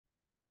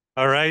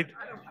All right.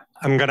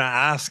 I'm going to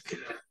ask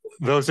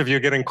those of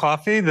you getting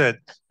coffee to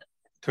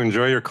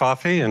enjoy your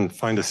coffee and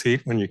find a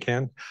seat when you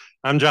can.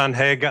 I'm John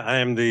Haig. I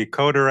am the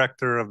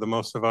co-director of the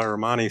Mossavar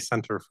Rahmani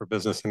Center for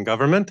Business and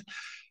Government.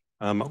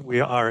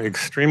 We are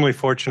extremely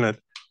fortunate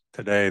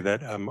today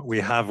that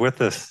we have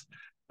with us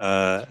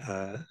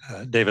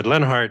David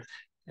Lenhart.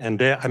 And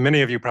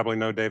many of you probably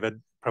know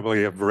David,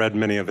 probably have read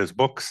many of his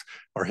books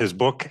or his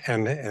book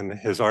and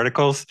his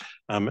articles.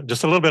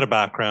 Just a little bit of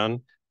background.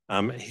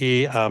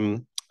 He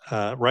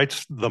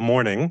writes The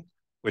Morning,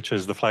 which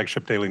is the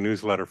flagship daily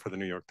newsletter for the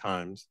New York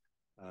Times.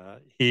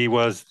 He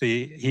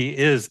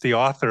is the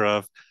author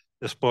of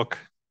this book,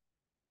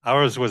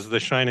 Ours Was the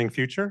Shining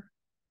Future.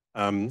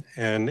 And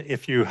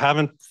if you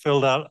haven't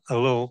filled out a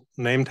little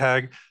name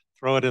tag,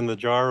 throw it in the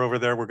jar over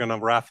there. We're going to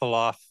raffle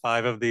off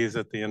 5 of these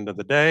at the end of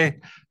the day.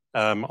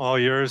 All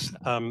yours.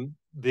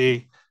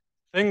 The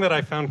thing that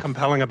I found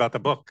compelling about the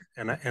book,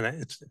 and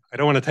I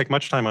don't want to take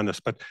much time on this,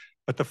 but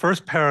the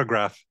first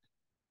paragraph,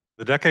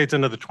 the decades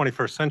into the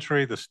 21st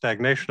century, the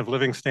stagnation of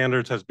living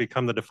standards has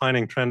become the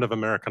defining trend of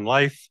American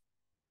life.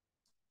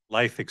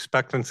 Life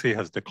expectancy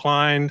has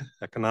declined,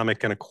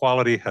 economic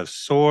inequality has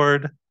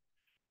soared,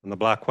 and the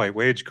black-white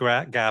wage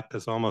gap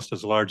is almost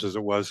as large as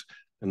it was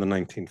in the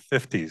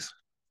 1950s.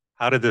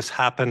 How did this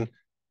happen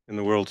in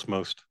the world's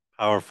most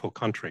powerful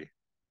country?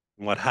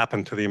 And what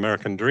happened to the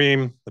American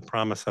dream, the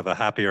promise of a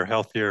happier,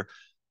 healthier,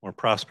 more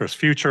prosperous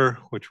future,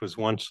 which was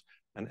once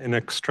an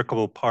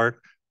inextricable part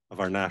of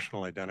our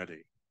national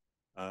identity?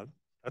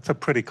 That's a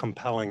pretty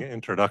compelling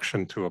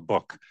introduction to a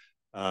book,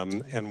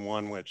 and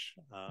one which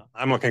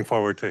I'm looking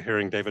forward to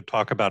hearing David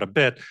talk about a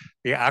bit.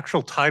 The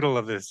actual title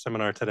of this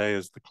seminar today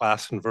is The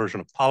Class Inversion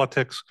of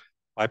Politics,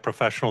 Why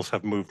Professionals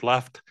Have Moved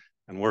Left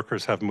and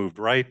Workers Have Moved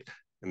Right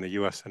in the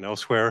US and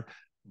elsewhere.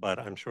 But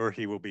I'm sure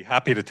he will be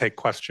happy to take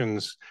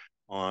questions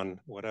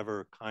on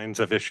whatever kinds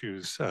of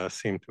issues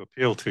seem to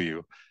appeal to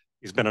you.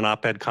 He's been an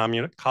op-ed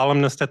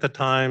columnist at the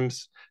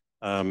Times.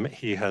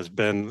 He has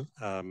been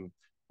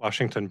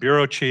Washington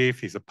bureau chief.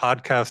 He's a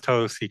podcast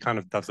host. He kind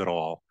of does it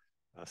all,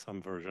 some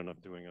version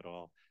of doing it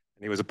all.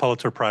 And he was a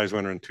Pulitzer Prize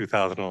winner in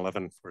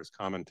 2011 for his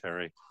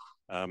commentary.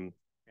 And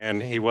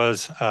he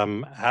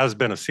has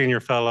been a senior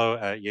fellow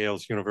at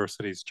Yale's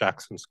University's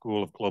Jackson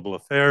School of Global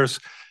Affairs.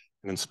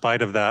 And in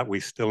spite of that, we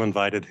still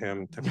invited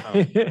him to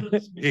come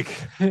speak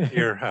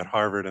here at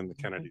Harvard and the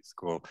Kennedy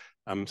School.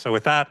 So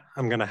with that,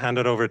 I'm going to hand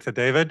it over to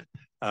David.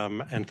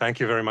 And thank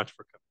you very much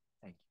for coming.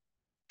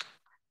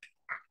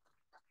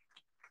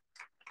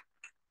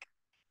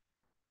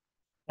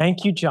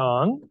 Thank you,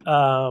 John.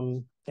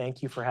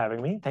 Thank you for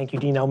having me. Thank you,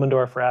 Dean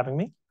Elmendorf, for having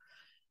me.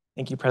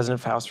 Thank you, President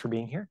Faust, for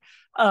being here.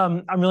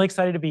 I'm really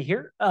excited to be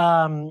here.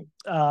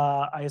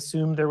 I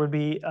assumed there would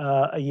be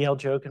a Yale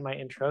joke in my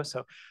intro,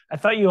 so I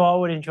thought you all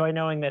would enjoy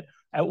knowing that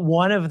at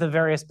one of the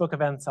various book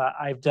events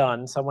I've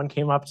done, someone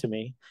came up to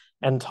me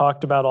and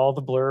talked about all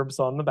the blurbs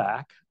on the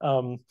back,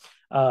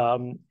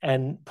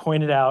 and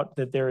pointed out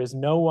that there is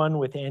no one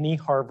with any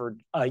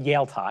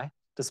Yale tie,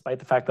 despite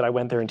the fact that I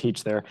went there and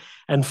teach there.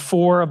 And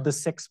 4 of the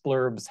 6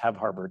 blurbs have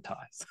Harvard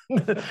ties.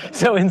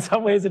 So in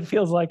some ways, it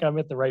feels like I'm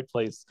at the right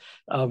place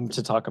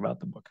to talk about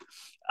the book.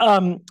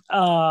 I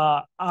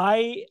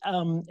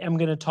am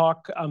going to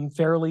talk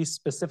fairly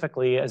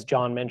specifically, as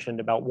John mentioned,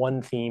 about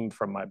one theme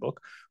from my book,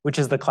 which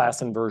is the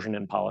class inversion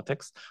in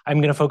politics. I'm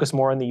going to focus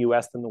more on the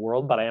US than the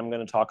world, but I am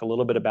going to talk a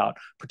little bit about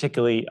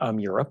particularly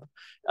Europe.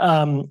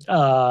 And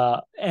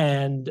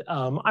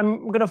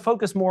I'm going to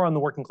focus more on the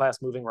working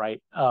class moving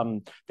right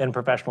than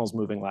professionals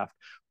moving left.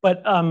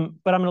 But I'm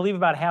going to leave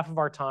about half of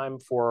our time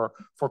for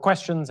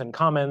questions and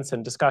comments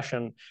and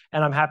discussion.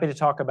 And I'm happy to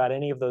talk about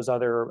any of those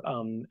other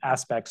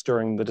aspects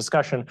during the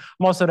discussion.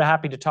 I'm also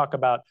happy to talk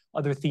about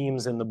other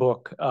themes in the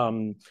book,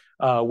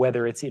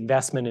 whether it's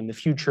investment in the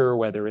future,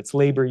 whether it's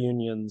labor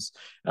unions,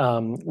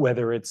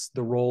 whether it's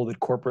the role that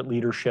corporate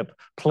leadership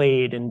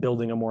played in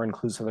building a more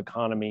inclusive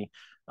economy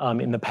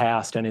in the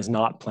past and is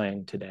not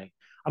playing today.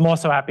 I'm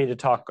also happy to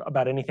talk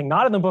about anything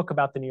not in the book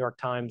about the New York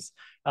Times.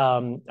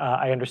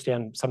 I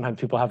understand sometimes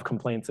people have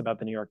complaints about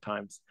the New York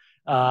Times.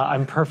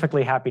 I'm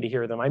perfectly happy to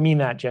hear them. I mean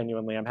that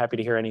genuinely. I'm happy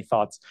to hear any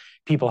thoughts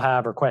people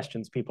have or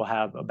questions people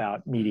have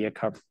about media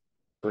coverage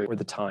or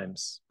the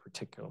Times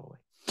particularly.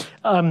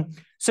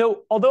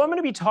 So although I'm going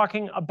to be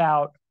talking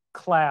about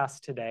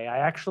class today, I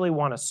actually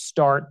want to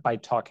start by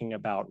talking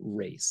about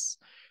race.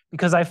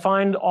 Because I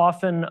find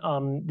often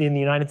in the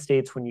United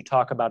States, when you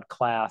talk about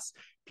class,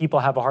 people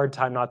have a hard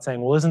time not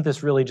saying, well, isn't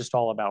this really just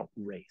all about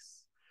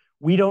race?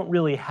 We don't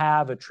really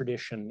have a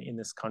tradition in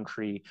this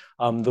country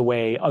the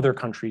way other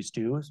countries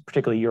do,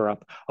 particularly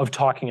Europe, of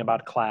talking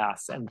about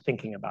class and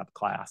thinking about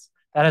class.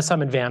 That has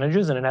some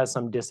advantages and it has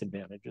some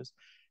disadvantages.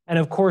 And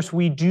of course,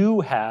 we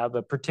do have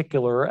a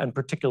particular and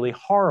particularly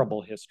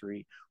horrible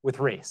history with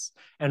race.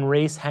 And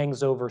race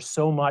hangs over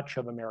so much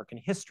of American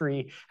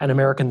history and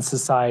American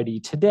society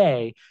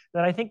today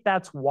that I think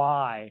that's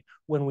why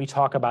when we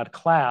talk about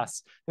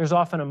class, there's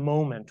often a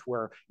moment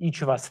where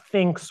each of us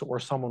thinks or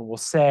someone will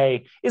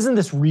say, isn't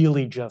this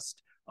really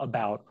just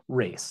about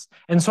race.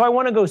 And so I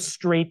want to go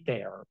straight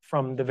there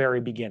from the very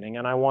beginning,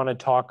 and I want to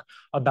talk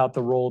about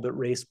the role that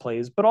race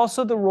plays, but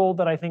also the role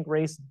that I think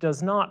race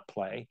does not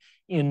play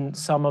in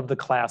some of the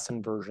class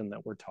inversion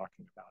that we're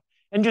talking about.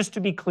 And just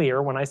to be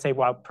clear, when I say,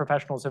 well,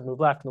 professionals have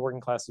moved left and the working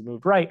class has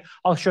moved right,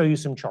 I'll show you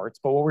some charts.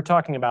 But what we're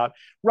talking about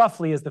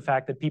roughly is the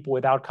fact that people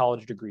without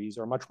college degrees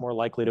are much more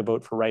likely to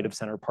vote for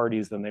right-of-center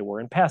parties than they were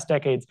in past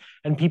decades,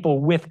 and people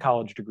with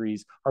college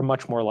degrees are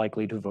much more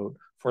likely to vote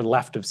for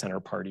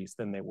left-of-center parties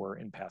than they were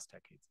in past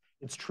decades.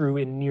 It's true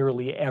in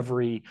nearly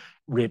every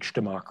rich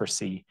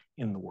democracy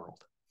in the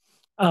world.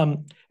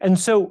 And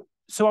so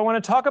I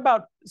want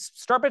to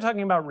start by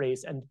talking about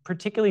race and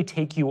particularly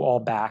take you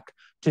all back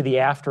to the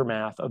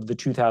aftermath of the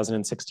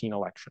 2016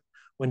 election,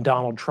 when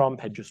Donald Trump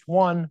had just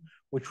won,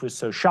 which was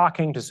so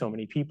shocking to so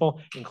many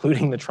people,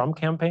 including the Trump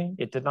campaign.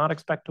 It did not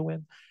expect to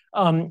win,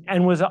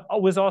 and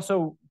was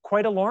also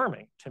quite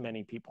alarming to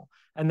many people.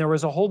 And there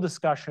was a whole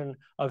discussion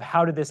of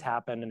how did this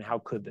happen and how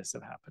could this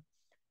have happened.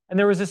 And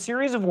there was a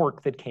series of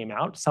work that came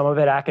out, some of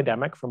it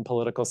academic from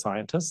political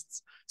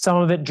scientists, some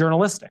of it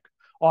journalistic.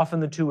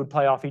 Often the two would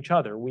play off each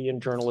other. We in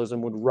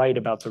journalism would write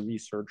about the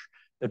research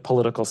that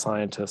political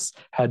scientists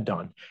had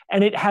done.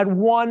 And it had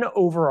one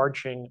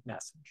overarching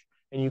message,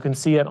 and you can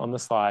see it on the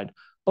slide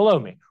below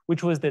me,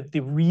 which was that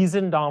the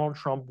reason Donald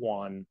Trump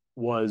won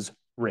was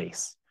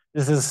race.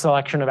 This is a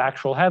selection of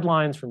actual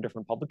headlines from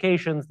different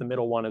publications. The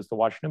middle one is the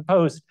Washington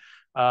Post.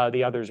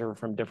 The others are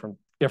from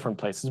different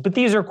places, but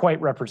these are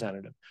quite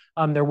representative.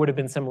 There would have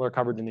been similar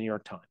coverage in the New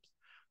York Times.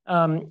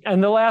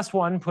 And the last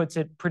one puts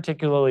it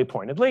particularly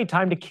pointedly: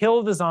 time to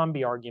kill the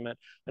zombie argument.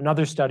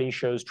 Another study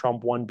shows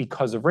Trump won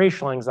because of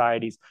racial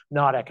anxieties,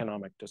 not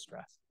economic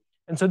distress.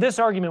 And so this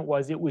argument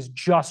was it was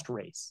just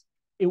race.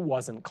 It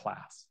wasn't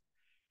class.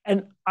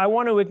 And I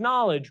want to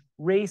acknowledge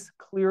race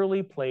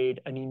clearly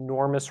played an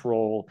enormous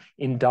role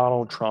in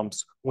Donald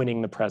Trump's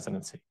winning the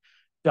presidency.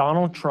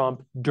 Donald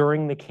Trump,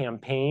 during the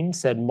campaign,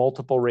 said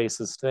multiple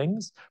racist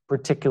things,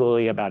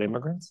 particularly about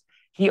immigrants.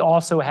 He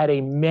also had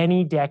a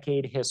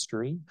many-decade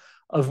history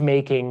of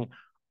making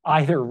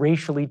either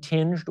racially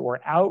tinged or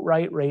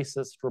outright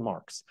racist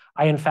remarks.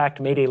 I, in fact,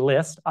 made a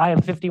list. I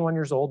am 51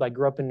 years old. I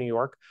grew up in New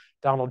York.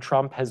 Donald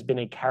Trump has been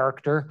a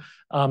character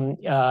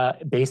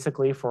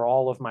basically for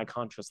all of my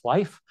conscious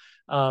life.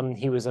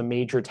 He was a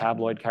major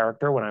tabloid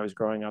character when I was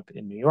growing up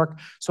in New York.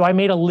 So I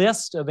made a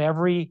list of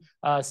every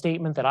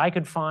statement that I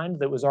could find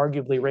that was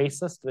arguably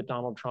racist that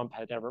Donald Trump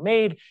had ever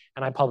made,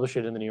 and I published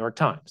it in the New York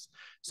Times.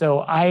 So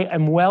I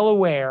am well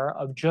aware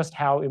of just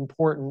how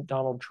important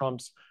Donald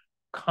Trump's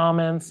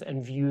comments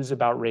and views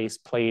about race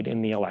played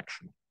in the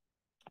election.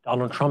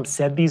 Donald Trump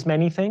said these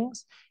many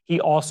things.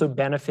 He also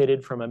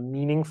benefited from a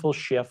meaningful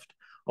shift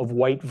of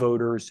white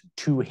voters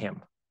to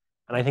him.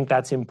 And I think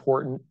that's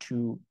important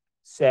to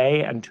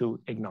say and to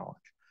acknowledge.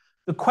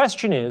 The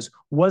question is,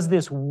 was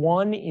this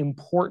one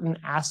important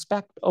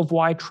aspect of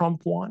why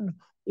Trump won,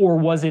 or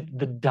was it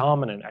the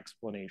dominant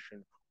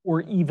explanation,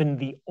 or even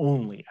the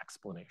only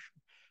explanation?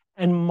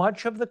 And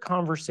much of the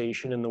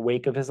conversation in the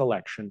wake of his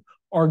election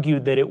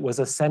argued that it was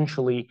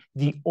essentially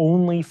the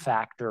only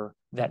factor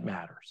that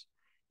matters.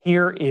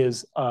 Here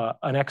is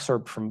an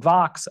excerpt from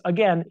Vox,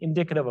 again,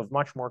 indicative of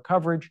much more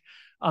coverage.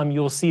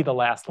 You'll see the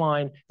last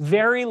line: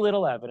 very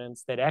little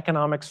evidence that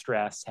economic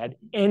stress had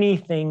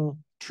anything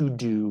to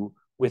do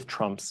with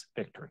Trump's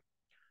victory.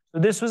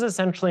 So this was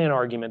essentially an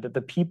argument that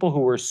the people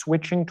who were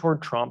switching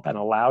toward Trump and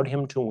allowed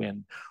him to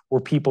win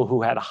were people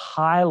who had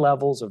high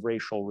levels of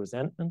racial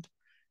resentment.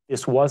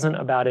 This wasn't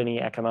about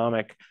any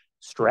economic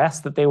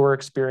stress that they were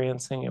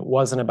experiencing. It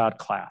wasn't about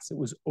class. It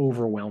was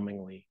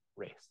overwhelmingly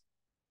race.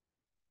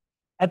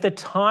 At the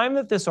time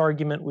that this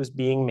argument was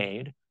being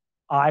made,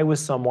 I was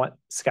somewhat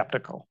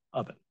skeptical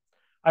of it.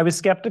 I was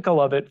skeptical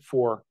of it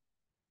for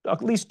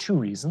at least two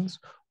reasons.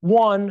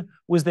 One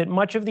was that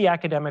much of the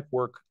academic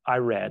work I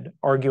read,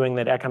 arguing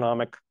that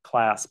economic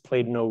class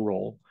played no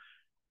role,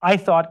 I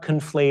thought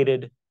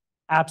conflated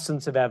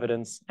absence of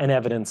evidence and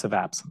evidence of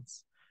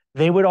absence.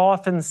 They would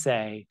often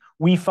say,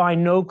 we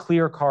find no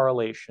clear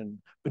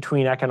correlation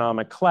between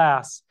economic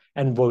class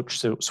and vote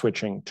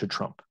switching to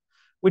Trump,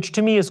 which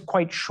to me is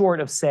quite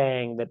short of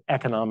saying that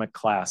economic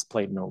class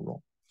played no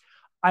role.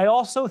 I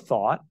also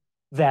thought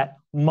that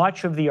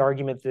much of the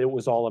argument that it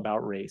was all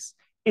about race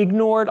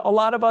ignored a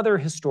lot of other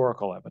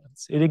historical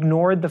evidence. It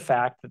ignored the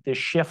fact that this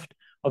shift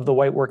of the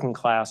white working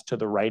class to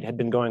the right had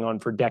been going on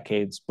for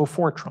decades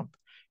before Trump.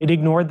 It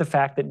ignored the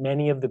fact that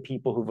many of the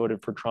people who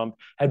voted for Trump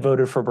had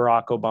voted for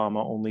Barack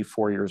Obama only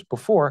 4 years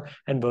before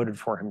and voted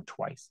for him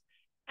twice.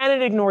 And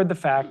it ignored the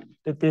fact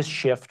that this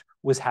shift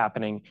was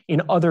happening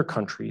in other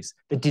countries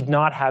that did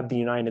not have the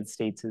United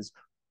States'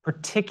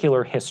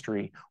 particular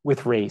history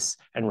with race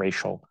and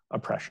racial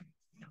oppression.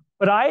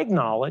 But I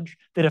acknowledge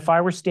that if I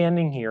were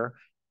standing here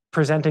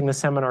presenting the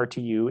seminar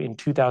to you in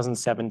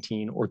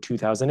 2017 or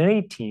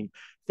 2018,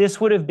 this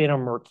would have been a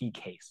murky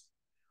case.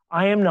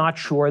 I am not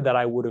sure that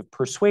I would have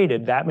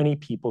persuaded that many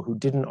people who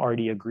didn't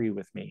already agree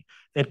with me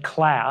that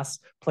class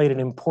played an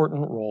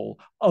important role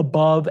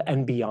above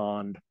and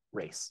beyond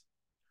race.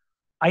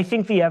 I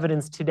think the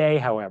evidence today,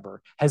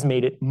 however, has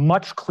made it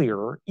much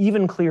clearer,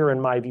 even clearer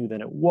in my view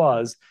than it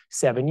was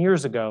 7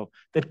 years ago,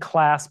 that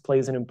class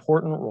plays an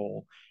important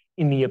role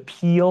in the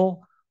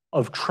appeal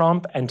of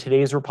Trump and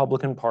today's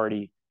Republican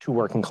Party to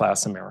working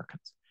class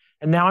Americans.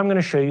 And now I'm going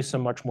to show you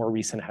some much more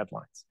recent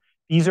headlines.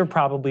 These are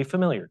probably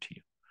familiar to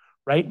you,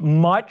 right?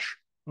 Much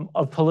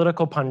of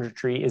political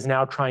punditry is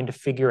now trying to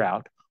figure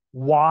out,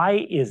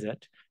 why is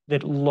it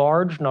that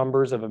large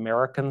numbers of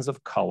Americans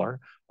of color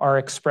are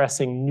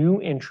expressing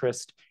new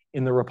interest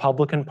in the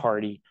Republican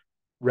Party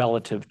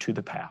relative to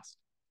the past?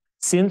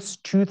 Since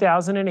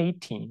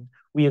 2018,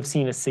 we have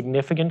seen a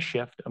significant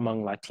shift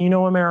among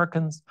Latino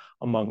Americans,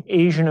 among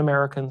Asian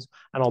Americans,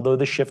 and although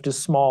the shift is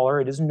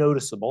smaller, it is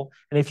noticeable.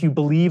 And if you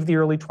believe the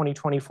early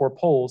 2024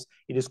 polls,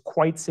 it is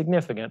quite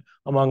significant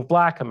among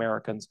Black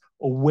Americans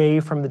away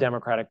from the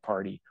Democratic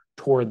Party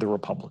toward the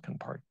Republican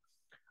Party.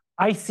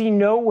 I see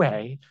no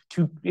way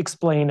to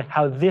explain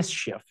how this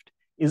shift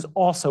is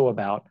also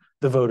about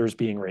the voters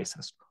being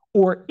racist.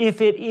 Or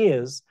if it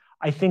is,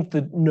 I think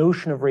the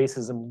notion of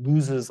racism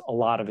loses a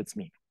lot of its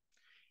meaning.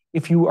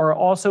 If you are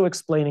also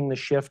explaining the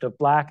shift of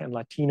Black and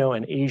Latino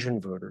and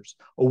Asian voters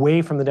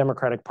away from the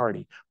Democratic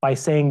Party by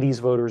saying these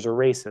voters are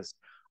racist,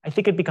 I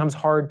think it becomes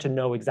hard to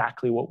know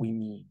exactly what we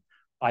mean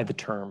by the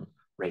term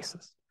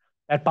racist.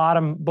 That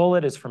bottom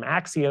bullet is from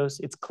Axios.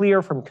 It's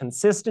clear from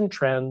consistent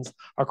trends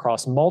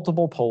across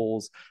multiple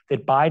polls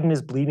that Biden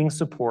is bleeding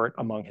support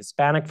among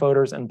Hispanic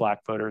voters and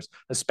Black voters,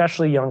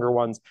 especially younger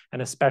ones,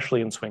 and especially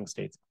in swing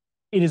states.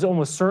 It is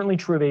almost certainly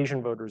true of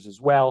Asian voters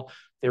as well.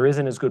 There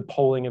isn't as good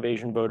polling of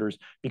Asian voters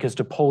because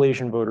to poll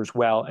Asian voters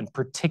well, and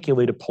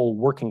particularly to poll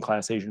working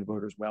class Asian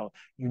voters well,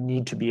 you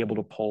need to be able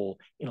to poll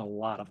in a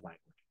lot of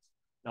languages,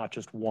 not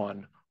just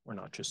one or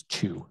not just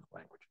two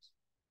languages.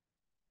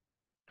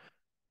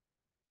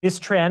 This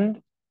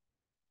trend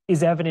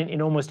is evident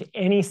in almost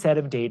any set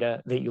of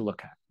data that you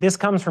look at. This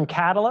comes from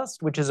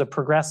Catalyst, which is a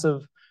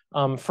progressive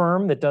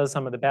firm that does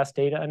some of the best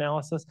data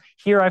analysis.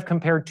 Here I've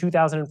compared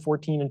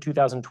 2014 and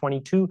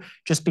 2022,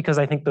 just because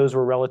I think those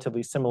were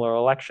relatively similar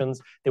elections.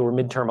 They were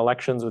midterm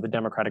elections with a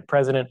Democratic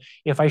president.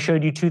 If I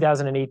showed you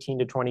 2018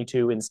 to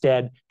 22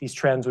 instead, these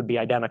trends would be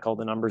identical.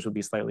 The numbers would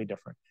be slightly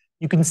different.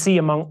 You can see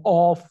among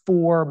all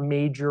four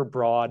major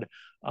broad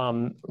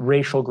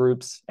racial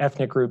groups,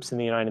 ethnic groups in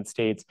the United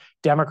States,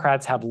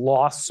 Democrats have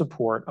lost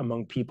support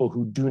among people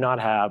who do not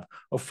have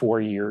a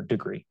four-year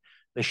degree.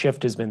 The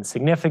shift has been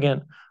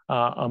significant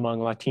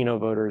among Latino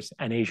voters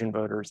and Asian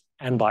voters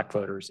and Black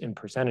voters in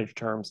percentage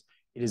terms.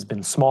 It has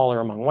been smaller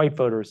among white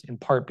voters, in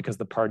part because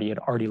the party had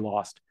already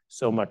lost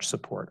so much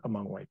support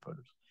among white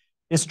voters.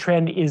 This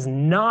trend is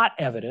not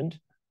evident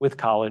with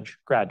college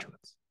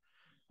graduates.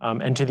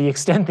 And to the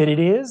extent that it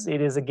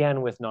is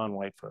again with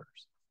non-white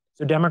voters.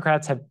 So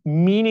Democrats have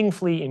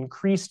meaningfully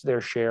increased their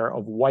share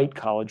of white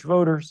college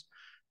voters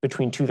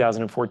between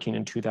 2014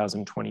 and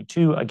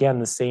 2022. Again,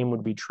 the same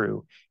would be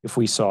true if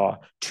we saw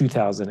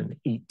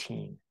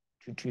 2018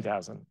 to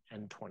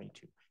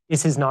 2022.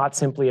 This is not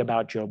simply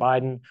about Joe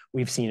Biden.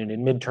 We've seen it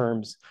in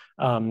midterms.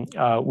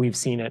 We've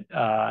seen it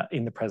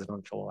in the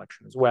presidential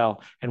election as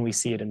well. And we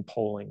see it in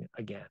polling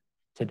again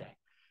today.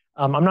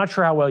 I'm not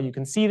sure how well you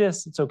can see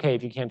this. It's okay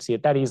if you can't see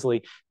it that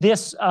easily.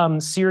 This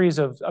series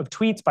of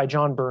tweets by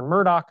John Byrne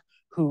Murdoch,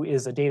 who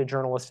is a data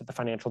journalist at the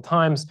Financial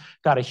Times,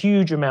 got a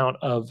huge amount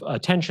of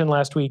attention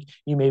last week.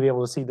 You may be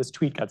able to see this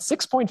tweet got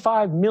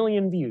 6.5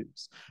 million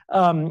views.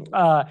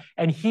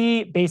 And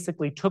he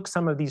basically took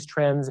some of these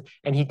trends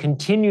and he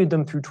continued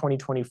them through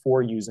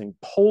 2024 using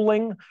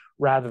polling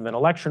rather than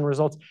election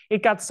results.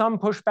 It got some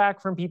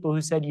pushback from people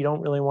who said you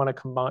don't really want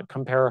to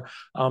compare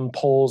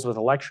polls with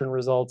election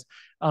results.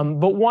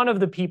 But one of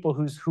the people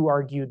who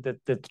argued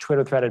that the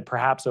Twitter thread had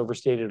perhaps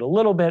overstated a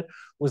little bit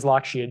was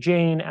Lakshya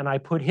Jain, and I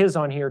put his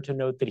on here to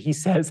note that he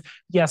says,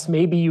 yes,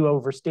 maybe you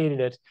overstated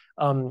it,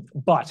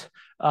 but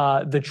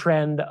the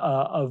trend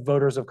of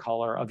voters of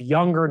color, of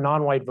younger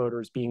non-white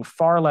voters being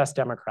far less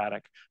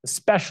democratic,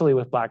 especially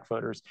with Black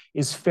voters,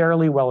 is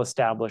fairly well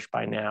established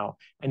by now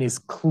and is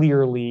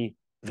clearly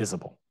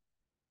visible.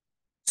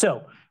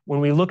 So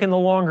when we look in the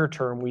longer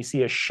term, we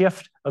see a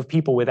shift of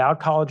people without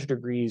college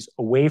degrees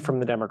away from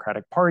the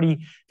Democratic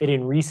Party that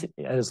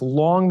has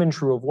long been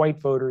true of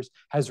white voters,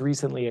 has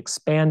recently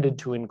expanded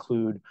to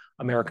include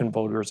American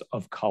voters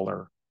of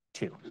color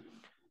too.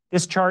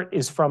 This chart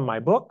is from my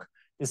book.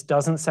 This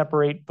doesn't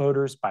separate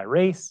voters by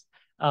race.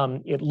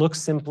 It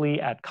looks simply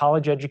at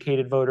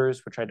college-educated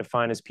voters, which I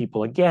define as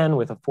people, again,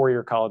 with a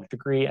four-year college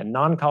degree, and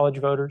non-college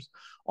voters.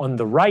 On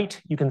the right,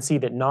 you can see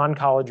that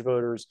non-college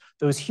voters,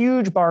 those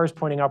huge bars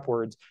pointing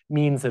upwards,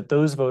 means that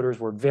those voters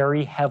were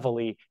very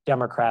heavily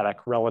Democratic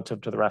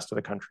relative to the rest of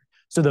the country.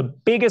 So the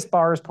biggest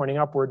bars pointing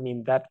upward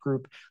mean that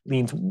group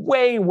leans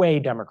way, way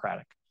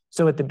Democratic.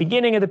 So at the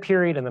beginning of the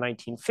period in the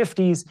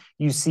 1950s,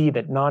 you see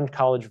that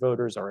non-college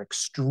voters are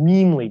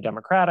extremely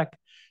Democratic.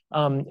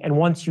 And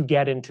once you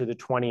get into the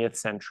 20th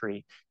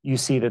century, you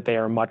see that they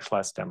are much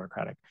less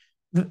democratic.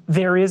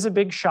 There is a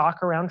big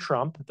shock around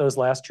Trump. Those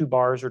last two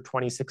bars are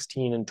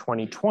 2016 and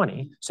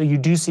 2020. So you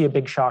do see a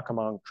big shock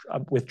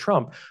with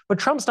Trump. But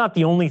Trump's not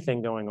the only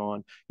thing going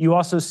on. You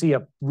also see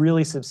a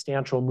really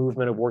substantial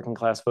movement of working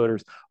class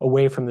voters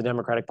away from the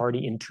Democratic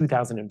Party in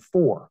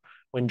 2004,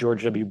 when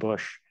George W.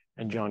 Bush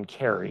and John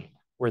Kerry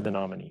were the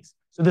nominees.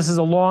 So this is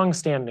a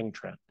long-standing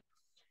trend.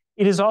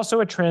 It is also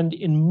a trend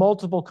in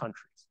multiple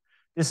countries.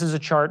 This is a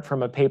chart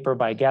from a paper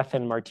by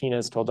Gethin,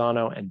 Martinez,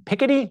 Toledano, and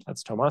Piketty.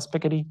 That's Tomas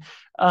Piketty.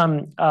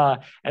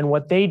 And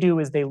what they do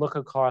is they look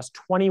across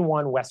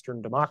 21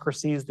 Western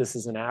democracies. This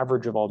is an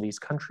average of all these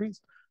countries.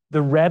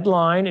 The red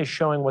line is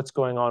showing what's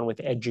going on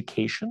with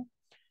education.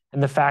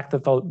 And the fact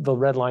that the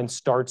red line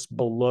starts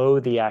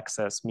below the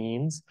axis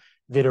means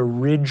that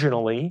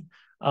originally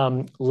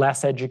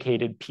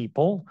originally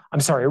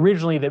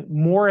that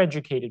more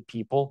educated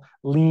people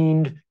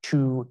leaned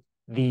to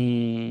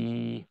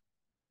the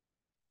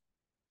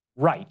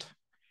right,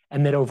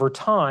 and that over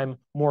time,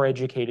 more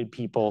educated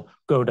people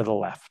go to the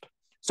left.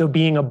 So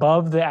being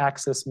above the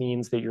axis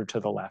means that you're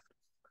to the left.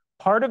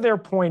 Part of their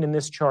point in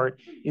this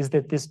chart is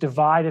that this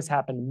divide has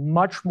happened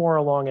much more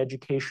along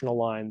educational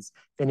lines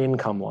than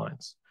income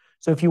lines.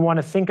 So if you want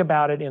to think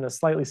about it in a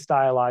slightly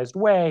stylized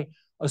way,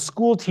 a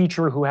school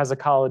teacher who has a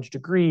college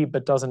degree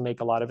but doesn't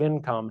make a lot of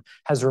income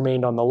has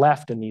remained on the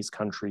left in these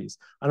countries.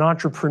 An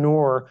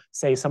entrepreneur,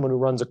 say someone who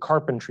runs a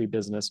carpentry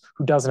business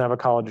who doesn't have a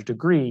college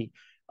degree,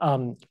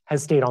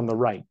 has stayed on the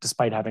right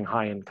despite having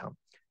high income.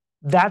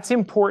 That's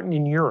important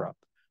in Europe,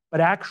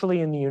 but actually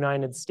in the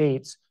United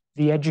States,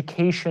 the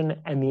education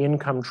and the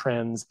income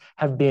trends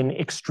have been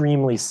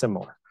extremely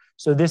similar.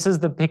 So this is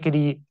the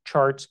Piketty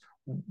charts.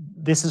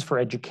 This is for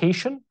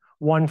education,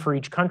 one for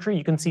each country.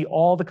 You can see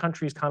all the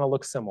countries kind of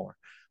look similar.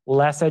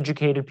 Less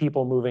educated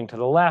people moving to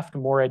the left,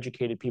 more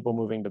educated people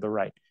moving to the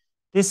right.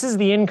 This is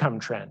the income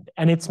trend,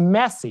 and it's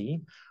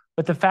messy.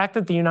 But the fact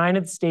that the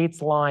United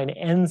States line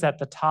ends at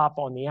the top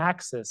on the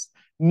axis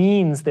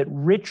means that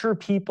richer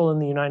people in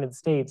the United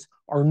States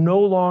are no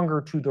longer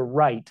to the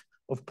right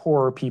of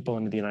poorer people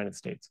in the United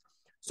States.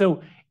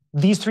 So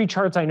these three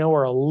charts I know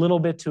are a little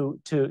bit to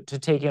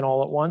take in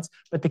all at once,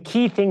 but the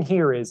key thing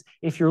here is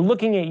if you're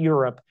looking at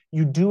Europe,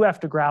 you do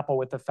have to grapple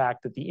with the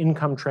fact that the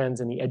income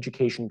trends and the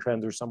education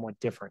trends are somewhat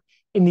different.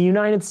 In the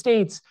United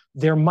States,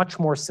 they're much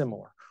more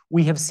similar.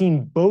 We have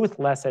seen both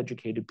less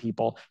educated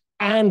people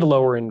and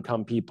lower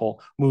income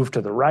people move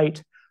to the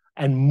right,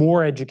 and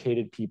more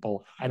educated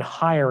people and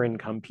higher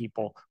income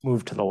people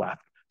move to the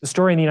left. The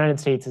story in the United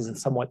States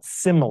is somewhat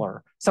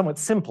simpler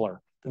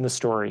than the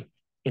story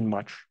in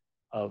much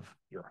of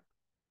Europe.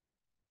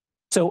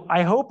 So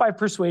I hope I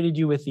persuaded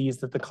you with these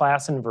that the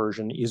class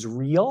inversion is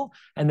real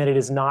and that it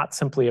is not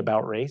simply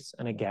about race.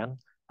 And again,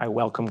 I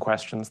welcome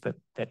questions that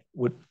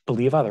would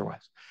believe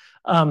otherwise.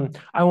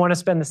 I want to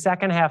spend the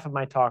second half of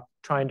my talk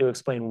trying to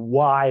explain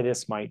why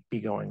this might be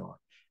going on.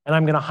 And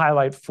I'm going to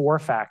highlight 4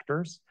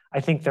 factors.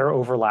 I think they're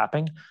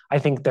overlapping. I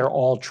think they're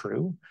all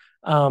true.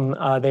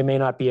 They may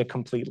not be a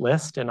complete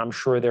list, and I'm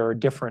sure there are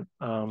different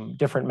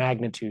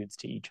magnitudes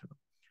to each of them.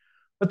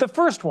 But the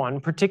first one,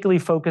 particularly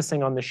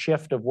focusing on the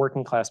shift of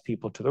working class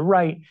people to the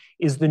right,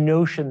 is the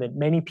notion that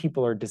many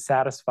people are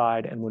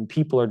dissatisfied, and when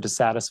people are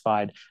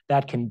dissatisfied,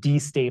 that can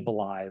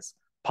destabilize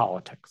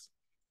politics.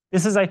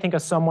 This is, I think, a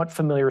somewhat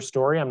familiar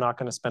story. I'm not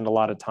going to spend a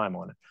lot of time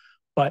on it.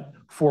 But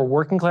for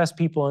working class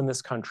people in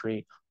this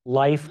country,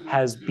 life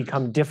has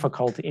become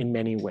difficult in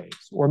many ways.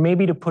 Or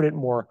maybe to put it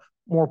more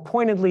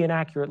pointedly and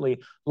accurately,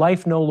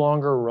 life no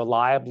longer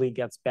reliably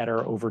gets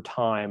better over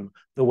time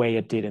the way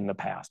it did in the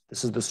past.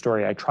 This is the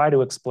story I try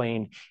to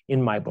explain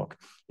in my book.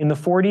 In the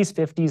 40s,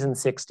 50s, and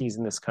 60s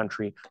in this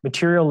country,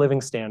 material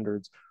living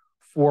standards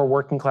for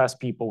working class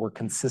people were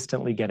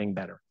consistently getting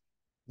better.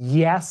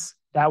 Yes,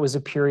 that was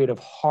a period of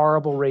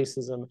horrible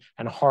racism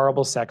and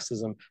horrible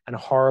sexism and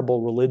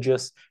horrible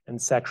religious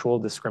and sexual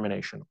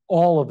discrimination,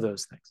 all of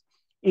those things.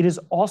 It is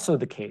also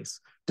the case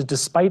that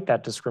despite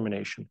that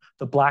discrimination,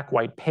 the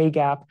black-white pay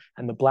gap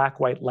and the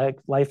black-white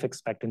life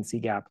expectancy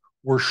gap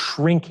were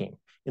shrinking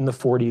in the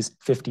 40s,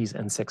 50s,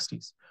 and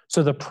 60s.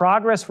 So the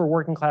progress for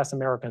working class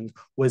Americans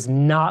was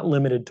not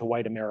limited to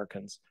white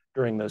Americans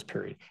during those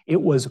periods.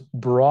 It was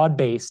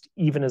broad-based,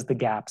 even as the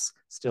gaps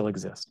still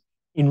exist.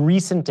 In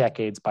recent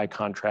decades, by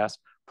contrast,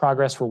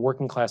 progress for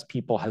working class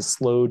people has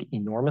slowed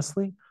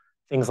enormously.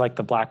 Things like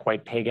the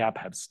black-white pay gap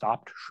have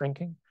stopped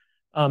shrinking.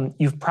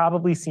 You've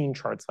probably seen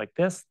charts like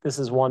this. This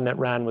is one that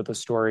ran with a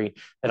story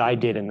that I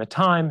did in the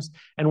Times.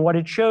 And what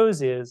it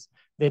shows is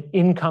that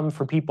income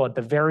for people at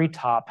the very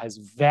top has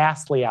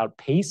vastly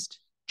outpaced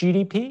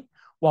GDP,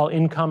 while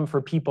income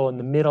for people in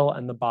the middle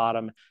and the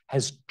bottom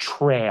has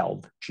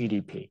trailed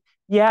GDP.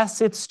 Yes,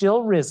 it's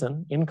still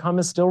risen. Income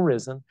is still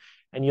risen.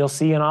 And you'll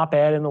see an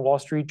op-ed in the Wall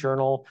Street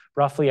Journal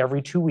roughly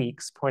every 2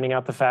 weeks pointing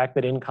out the fact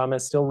that income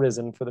has still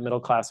risen for the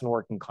middle class and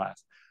working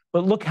class.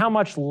 But look how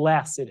much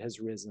less it has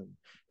risen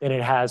than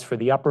it has for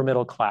the upper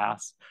middle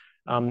class,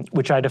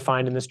 which I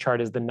defined in this chart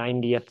as the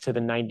 90th to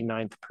the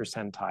 99th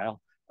percentile,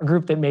 a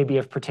group that may be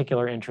of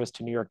particular interest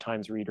to New York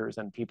Times readers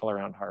and people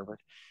around Harvard.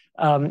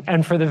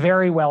 And for the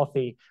very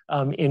wealthy,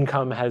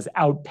 income has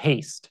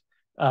outpaced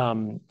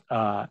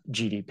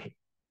GDP.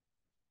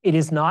 It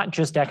is not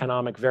just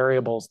economic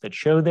variables that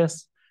show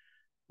this.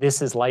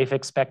 This is life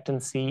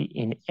expectancy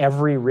in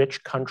every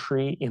rich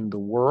country in the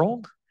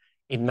world.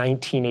 In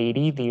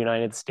 1980, the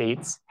United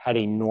States had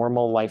a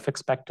normal life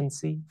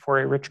expectancy for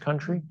a rich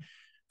country.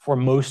 For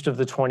most of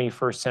the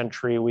 21st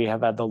century, we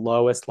have had the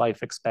lowest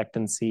life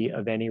expectancy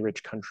of any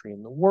rich country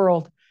in the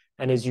world.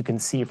 And as you can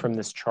see from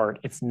this chart,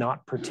 it's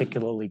not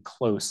particularly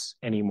close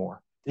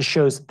anymore. This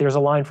shows there's a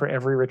line for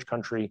every rich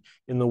country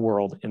in the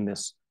world in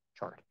this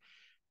chart.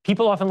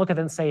 People often look at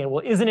it and say,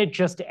 well, isn't it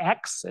just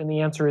X? And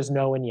the answer is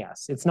no and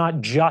yes. It's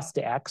not just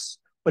X,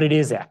 but it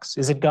is X.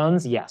 Is it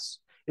guns? Yes.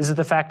 Is it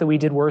the fact that we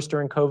did worse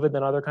during COVID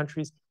than other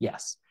countries?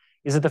 Yes.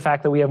 Is it the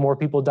fact that we have more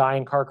people die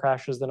in car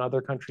crashes than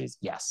other countries?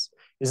 Yes.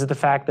 Is it the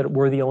fact that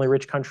we're the only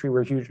rich country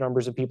where huge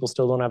numbers of people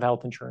still don't have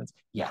health insurance?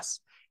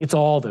 Yes. It's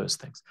all those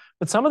things.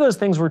 But some of those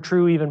things were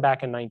true even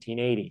back in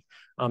 1980.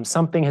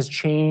 Something has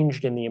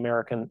changed in the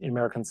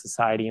American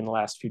society in the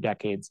last few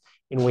decades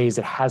in ways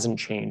it hasn't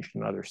changed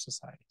in other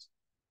societies.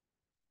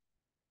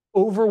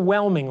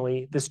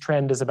 Overwhelmingly, this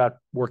trend is about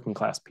working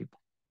class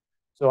people.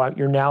 So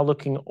you're now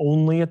looking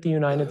only at the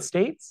United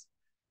States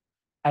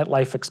at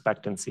life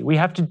expectancy. We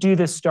have to do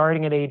this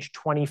starting at age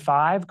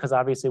 25, because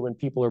obviously when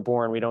people are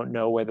born, we don't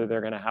know whether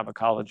they're going to have a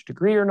college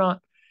degree or not.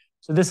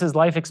 So this is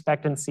life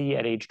expectancy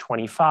at age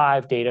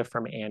 25, data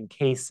from Ann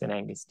Case and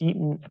Angus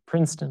Deaton at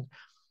Princeton.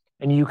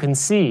 And you can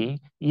see,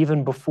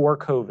 even before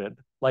COVID,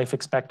 life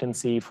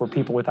expectancy for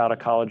people without a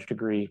college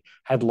degree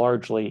had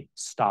largely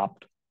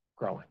stopped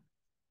growing.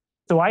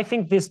 So I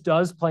think this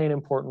does play an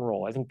important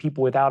role. I think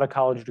people without a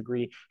college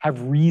degree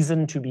have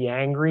reason to be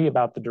angry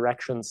about the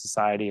direction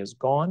society has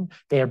gone.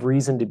 They have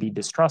reason to be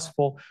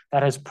distrustful.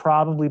 That has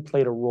probably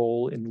played a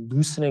role in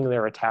loosening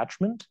their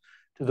attachment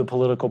to the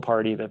political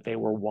party that they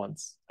were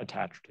once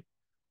attached to.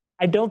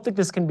 I don't think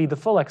this can be the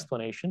full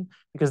explanation,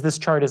 because this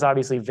chart is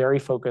obviously very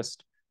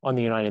focused on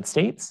the United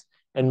States,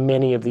 and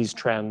many of these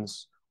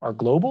trends are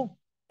global,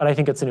 but I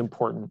think it's an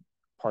important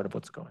part of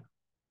what's going on.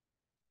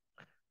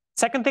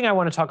 Second thing I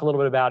want to talk a little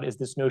bit about is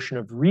this notion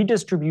of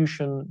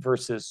redistribution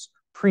versus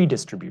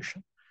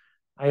pre-distribution.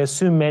 I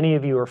assume many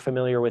of you are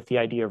familiar with the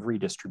idea of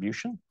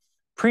redistribution.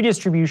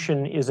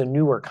 Pre-distribution is a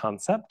newer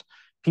concept.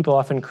 People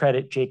often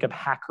credit Jacob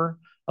Hacker,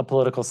 a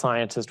political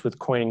scientist, with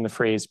coining the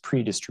phrase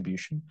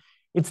pre-distribution.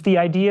 It's the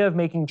idea of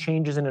making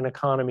changes in an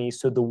economy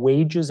so the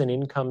wages and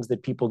incomes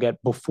that people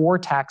get before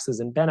taxes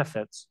and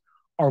benefits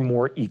are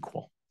more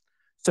equal.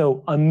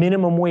 So a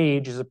minimum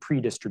wage is a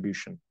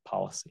pre-distribution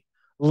policy.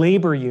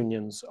 Labor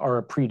unions are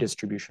a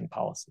pre-distribution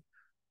policy.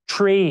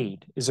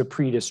 Trade is a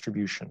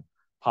pre-distribution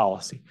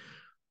policy.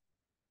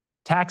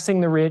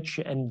 Taxing the rich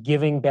and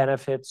giving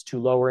benefits to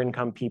lower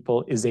income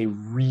people is a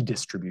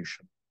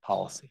redistribution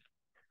policy.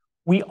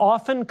 We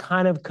often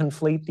kind of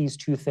conflate these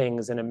two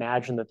things and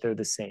imagine that they're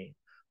the same.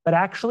 But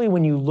actually,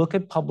 when you look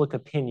at public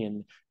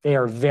opinion, they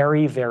are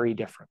very, very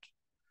different.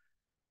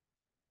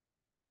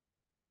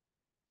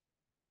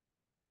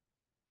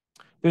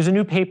 There's a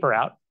new paper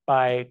out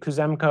by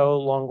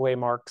Kuzemko, Longway,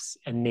 Marks,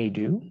 and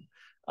Naidu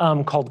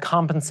called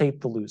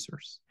Compensate the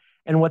Losers.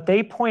 And what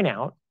they point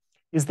out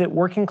is that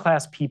working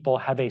class people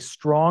have a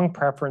strong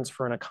preference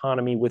for an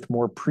economy with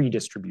more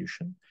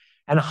pre-distribution,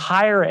 and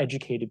higher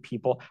educated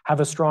people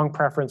have a strong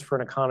preference for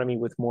an economy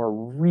with more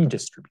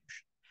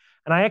redistribution.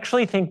 And I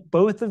actually think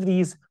both of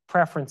these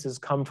preferences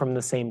come from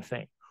the same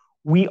thing.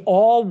 We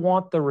all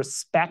want the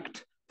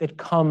respect that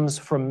comes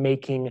from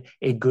making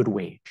a good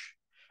wage.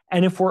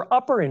 And if we're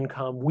upper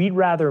income, we'd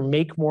rather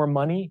make more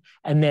money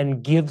and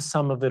then give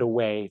some of it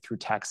away through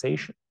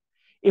taxation.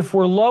 If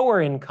we're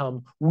lower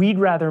income, we'd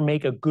rather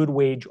make a good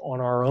wage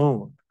on our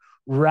own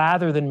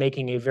rather than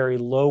making a very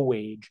low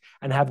wage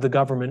and have the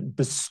government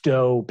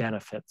bestow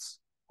benefits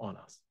on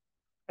us.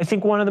 I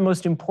think one of the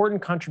most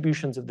important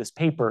contributions of this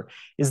paper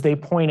is they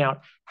point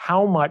out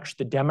how much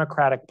the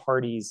Democratic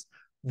Party's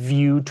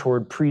view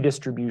toward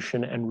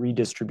pre-distribution and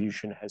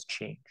redistribution has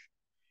changed.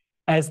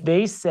 As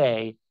they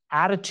say,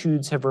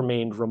 attitudes have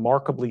remained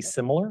remarkably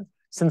similar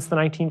since the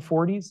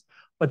 1940s,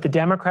 but the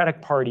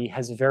Democratic Party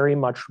has very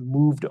much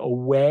moved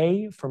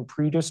away from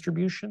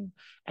pre-distribution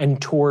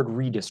and toward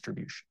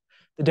redistribution.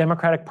 The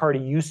Democratic Party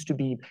used to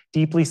be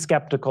deeply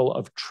skeptical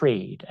of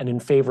trade and in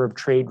favor of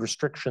trade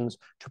restrictions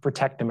to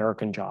protect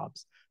American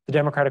jobs. The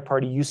Democratic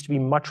Party used to be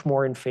much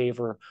more in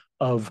favor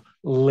of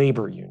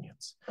labor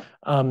unions.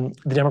 The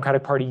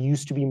Democratic Party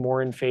used to be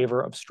more in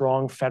favor of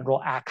strong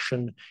federal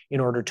action in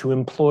order to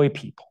employ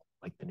people,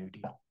 like the New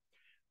Deal.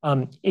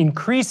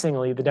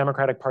 Increasingly, the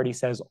Democratic Party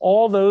says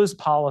all those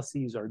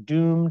policies are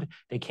doomed,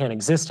 they can't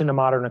exist in a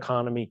modern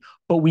economy,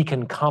 but we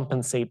can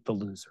compensate the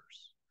losers.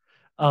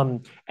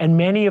 And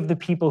many of the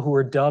people who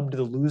are dubbed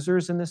the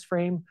losers in this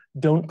frame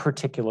don't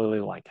particularly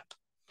like it.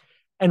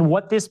 And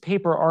what this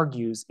paper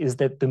argues is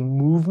that the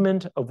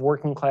movement of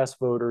working class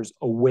voters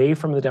away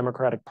from the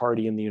Democratic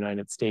Party in the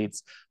United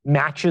States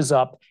matches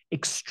up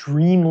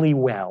extremely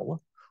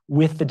well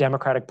with the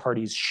Democratic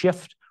Party's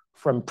shift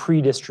from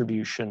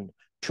pre-distribution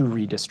to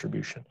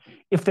redistribution.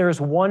 If there's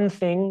one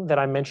thing that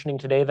I'm mentioning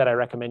today that I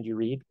recommend you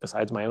read,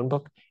 besides my own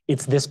book,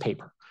 it's this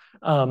paper.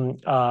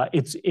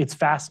 It's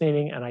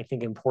fascinating and I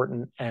think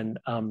important, and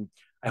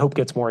I hope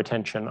gets more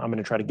attention. I'm going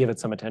to try to give it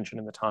some attention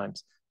in the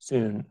Times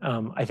soon.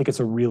 I think it's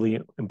a really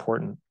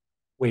important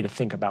way to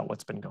think about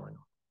what's been going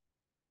on.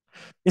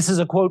 This is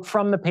a quote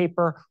from the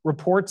paper.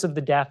 Reports of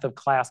the death of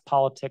class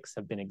politics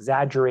have been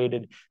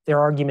exaggerated. Their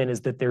argument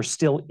is that there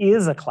still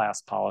is a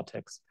class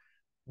politics,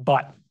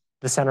 but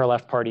the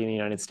center-left party in the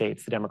United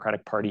States, the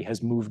Democratic Party,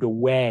 has moved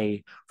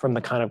away from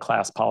the kind of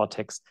class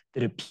politics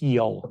that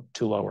appeal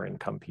to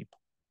lower-income people.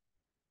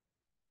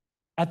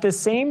 At the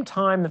same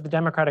time that the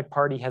Democratic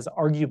Party has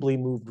arguably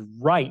moved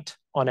right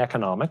on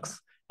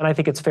economics, and I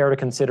think it's fair to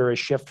consider a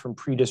shift from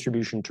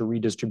pre-distribution to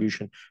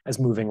redistribution as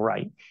moving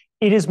right,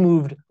 it has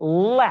moved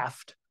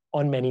left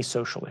on many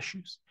social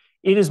issues.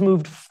 It has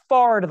moved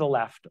far to the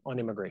left on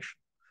immigration.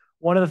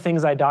 One of the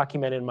things I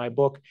document in my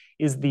book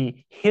is the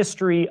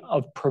history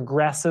of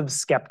progressive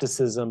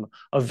skepticism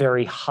of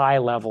very high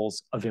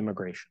levels of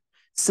immigration.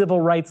 Civil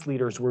rights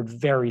leaders were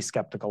very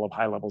skeptical of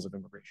high levels of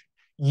immigration.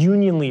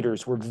 Union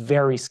leaders were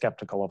very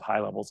skeptical of high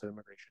levels of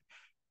immigration.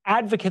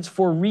 Advocates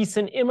for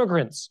recent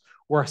immigrants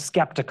were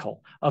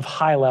skeptical of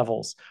high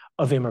levels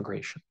of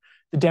immigration.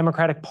 The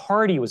Democratic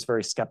Party was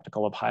very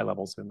skeptical of high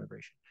levels of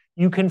immigration.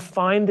 You can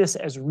find this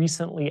as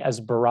recently as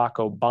Barack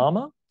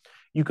Obama.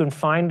 You can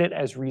find it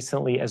as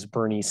recently as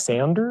Bernie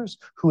Sanders,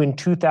 who in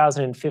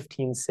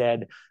 2015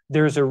 said,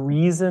 there's a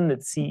reason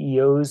that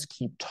CEOs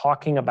keep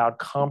talking about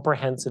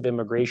comprehensive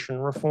immigration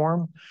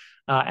reform.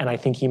 And I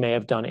think he may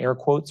have done air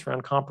quotes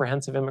around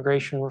comprehensive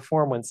immigration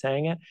reform when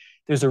saying it.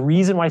 There's a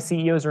reason why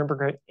CEOs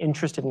are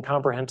interested in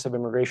comprehensive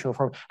immigration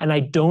reform. And I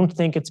don't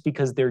think it's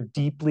because they're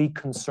deeply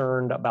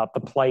concerned about the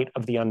plight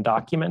of the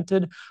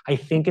undocumented. I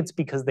think it's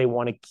because they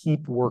want to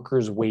keep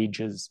workers'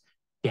 wages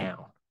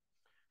down.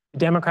 The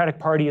Democratic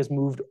Party has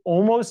moved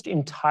almost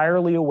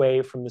entirely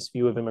away from this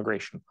view of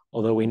immigration,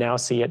 although we now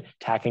see it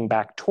tacking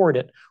back toward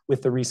it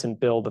with the recent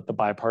bill that the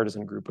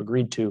bipartisan group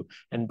agreed to,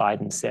 and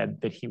Biden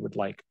said that he would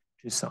like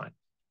to sign.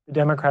 The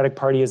Democratic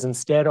Party has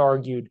instead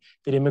argued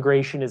that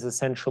immigration is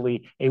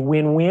essentially a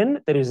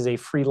win-win, that it is a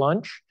free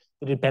lunch,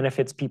 that it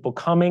benefits people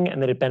coming,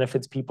 and that it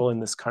benefits people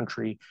in this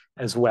country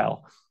as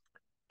well.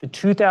 The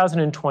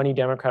 2020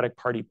 Democratic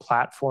Party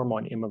platform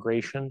on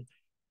immigration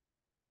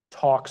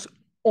talks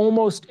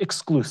almost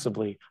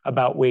exclusively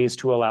about ways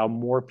to allow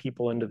more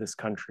people into this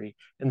country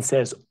and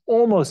says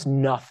almost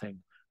nothing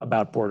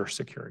about border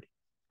security.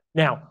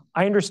 Now,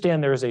 I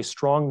understand there is a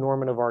strong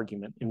normative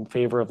argument in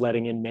favor of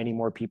letting in many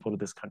more people to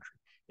this country.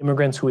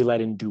 Immigrants who we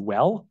let in do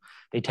well.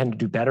 They tend to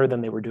do better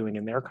than they were doing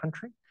in their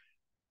country.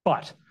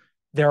 But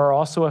there are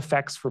also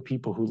effects for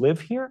people who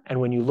live here. And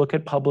when you look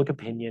at public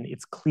opinion,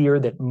 it's clear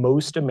that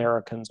most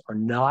Americans are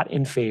not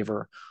in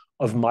favor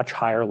of much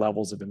higher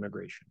levels of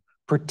immigration,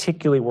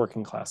 particularly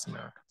working class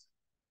Americans.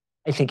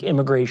 I think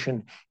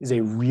immigration is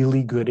a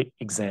really good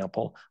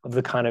example of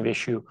the kind of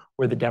issue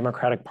where the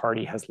Democratic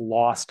Party has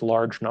lost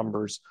large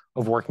numbers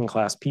of working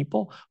class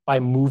people by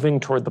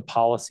moving toward the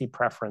policy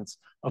preference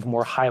of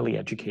more highly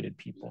educated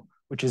people,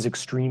 which is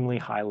extremely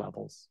high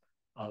levels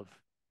of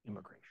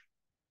immigration.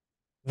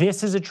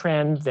 This is a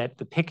trend that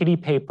the Piketty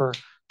paper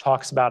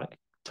talks about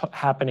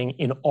happening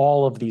in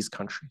all of these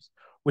countries,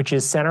 which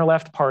is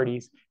center-left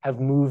parties have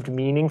moved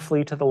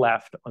meaningfully to the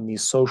left on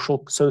these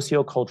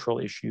socio-cultural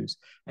issues,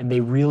 and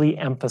they really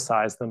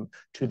emphasize them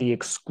to the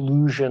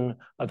exclusion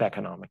of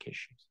economic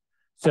issues.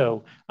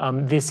 So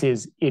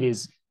it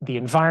is the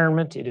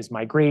environment, it is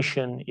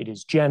migration, it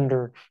is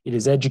gender, it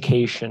is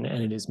education,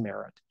 and it is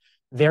merit.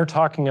 They're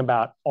talking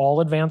about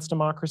all advanced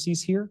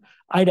democracies here.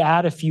 I'd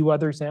add a few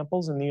other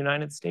examples in the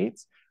United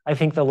States. I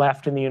think the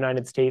left in the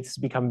United States has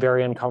become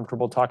very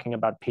uncomfortable talking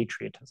about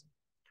patriotism.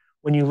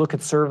 When you look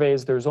at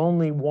surveys, there's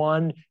only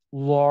one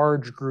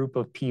large group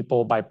of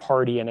people by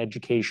party and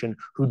education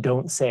who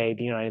don't say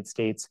the United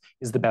States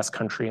is the best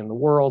country in the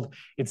world.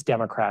 It's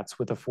Democrats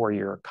with a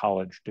four-year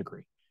college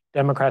degree.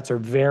 Democrats are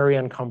very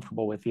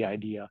uncomfortable with the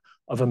idea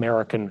of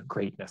American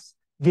greatness.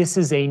 This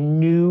is a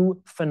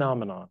new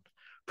phenomenon.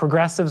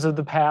 Progressives of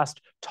the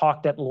past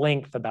talked at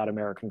length about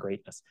American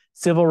greatness.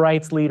 Civil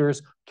rights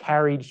leaders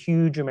carried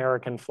huge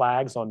American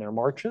flags on their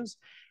marches,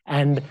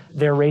 and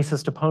their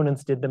racist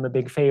opponents did them a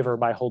big favor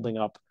by holding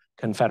up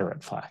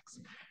Confederate flags.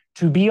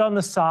 To be on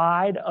the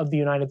side of the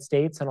United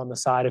States and on the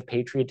side of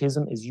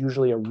patriotism is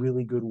usually a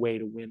really good way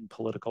to win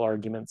political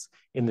arguments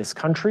in this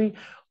country.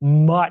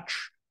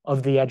 Much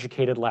of the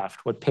educated left,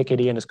 what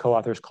Piketty and his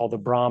co-authors call the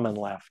Brahmin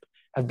left,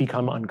 have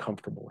become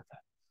uncomfortable with that.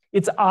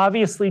 It's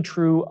obviously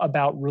true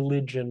about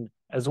religion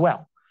as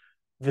well.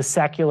 The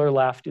secular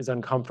left is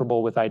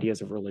uncomfortable with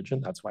ideas of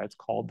religion. That's why it's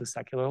called the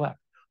secular left.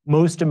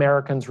 Most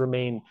Americans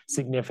remain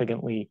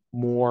significantly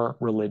more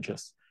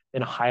religious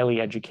than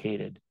highly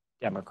educated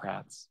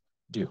Democrats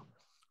do.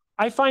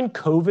 I find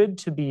COVID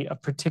to be a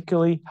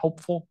particularly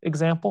helpful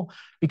example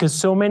because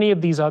so many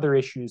of these other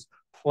issues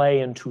play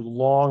into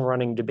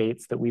long-running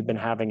debates that we've been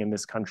having in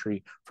this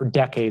country for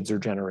decades or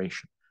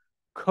generations.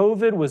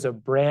 COVID was a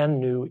brand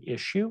new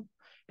issue,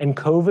 And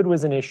COVID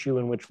was an issue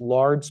in which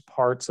large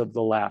parts of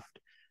the left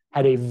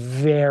had a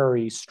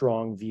very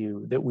strong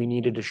view that we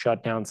needed to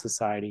shut down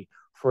society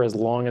for as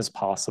long as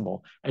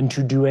possible. And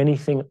to do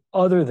anything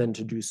other than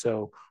to do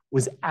so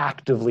was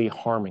actively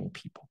harming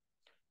people.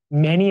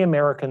 Many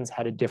Americans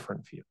had a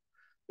different view.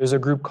 There's a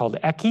group called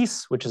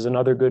ECIS, which is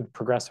another good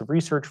progressive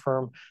research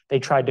firm. They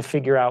tried to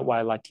figure out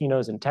why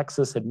Latinos in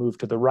Texas had moved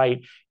to the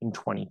right in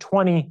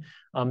 2020.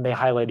 They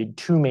highlighted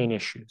two main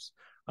issues.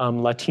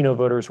 Latino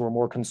voters were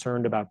more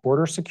concerned about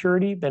border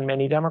security than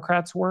many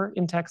Democrats were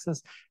in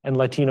Texas, and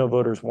Latino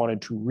voters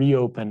wanted to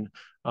reopen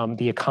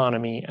the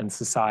economy and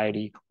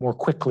society more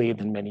quickly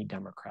than many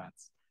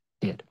Democrats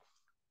did.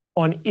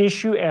 On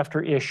issue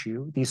after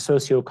issue, these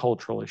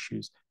sociocultural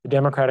issues, the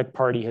Democratic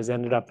Party has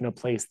ended up in a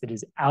place that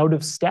is out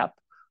of step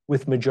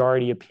with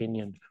majority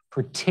opinion,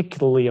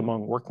 particularly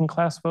among working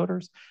class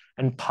voters,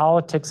 and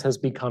politics has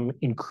become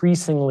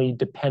increasingly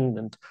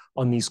dependent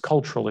on these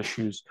cultural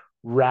issues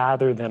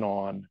rather than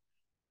on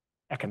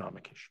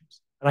economic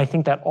issues. And I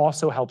think that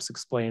also helps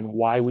explain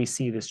why we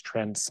see this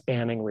trend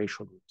spanning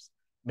racial groups.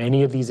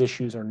 Many of these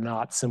issues are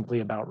not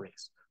simply about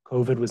race.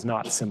 COVID was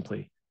not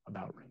simply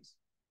about race.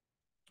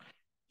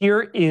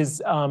 Here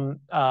is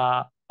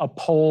a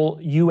poll,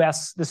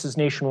 US, this is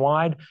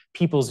nationwide,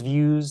 people's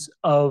views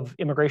of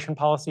immigration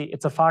policy.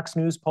 It's a Fox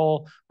News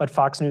poll, but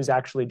Fox News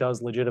actually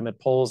does legitimate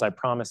polls. I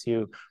promise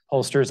you,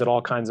 pollsters at all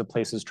kinds of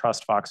places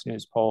trust Fox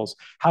News polls.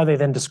 How they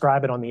then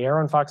describe it on the air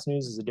on Fox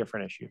News is a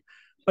different issue.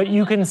 But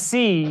you can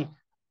see,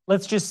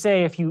 let's just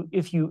say if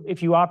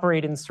you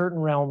operate in certain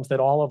realms that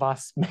all of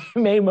us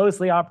may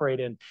mostly operate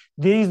in,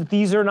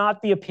 these are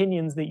not the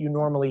opinions that you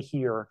normally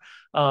hear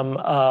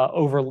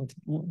over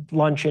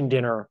lunch and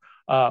dinner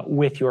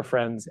with your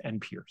friends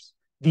and peers.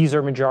 These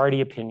are majority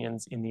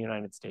opinions in the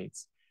United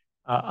States.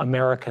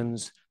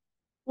 Americans,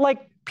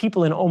 like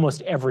people in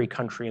almost every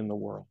country in the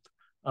world,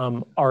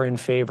 are in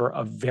favor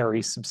of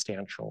very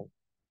substantial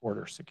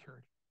border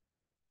security.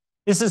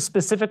 This is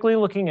specifically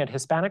looking at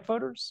Hispanic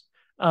voters.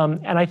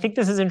 And I think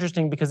this is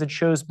interesting because it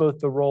shows both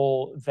the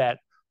role that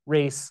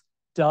race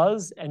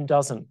does and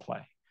doesn't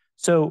play.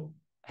 So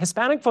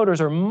Hispanic voters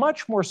are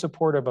much more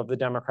supportive of the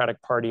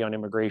Democratic Party on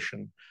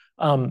immigration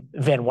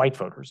than white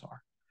voters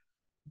are.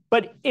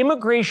 But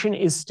immigration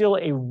is still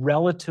a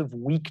relative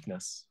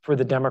weakness for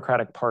the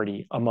Democratic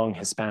Party among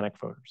Hispanic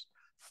voters.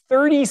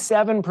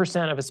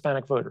 37% of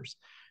Hispanic voters,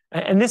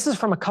 and this is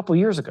from a couple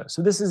years ago,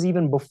 so this is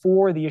even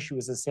before the issue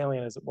is as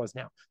salient as it was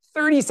now.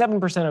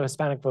 37% of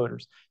Hispanic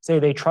voters say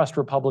they trust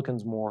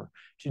Republicans more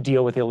to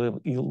deal with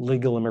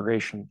illegal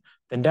immigration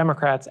than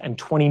Democrats, and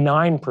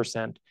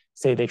 29%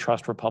 say they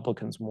trust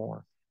Republicans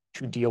more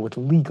to deal with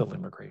legal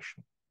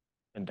immigration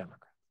than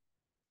Democrats.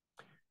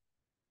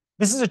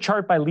 This is a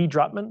chart by Lee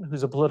Drutman,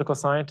 who's a political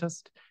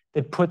scientist,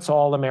 that puts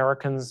all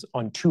Americans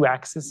on two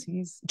axes.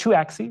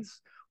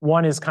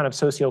 One is kind of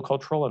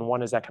sociocultural and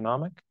one is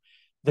economic.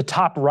 The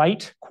top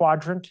right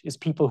quadrant is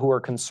people who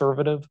are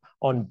conservative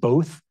on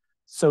both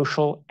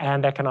social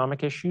and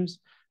economic issues.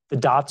 The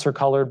dots are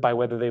colored by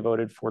whether they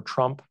voted for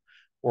Trump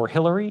or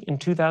Hillary in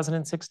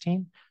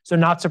 2016. So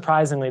not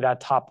surprisingly, that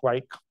top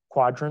right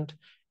quadrant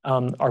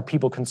are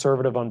people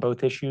conservative on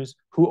both issues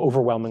who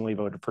overwhelmingly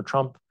voted for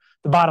Trump.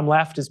 The bottom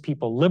left is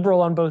people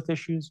liberal on both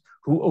issues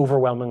who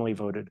overwhelmingly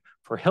voted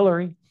for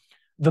Hillary.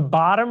 The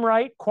bottom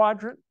right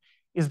quadrant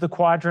is the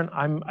quadrant,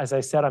 as I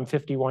said, I'm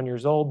 51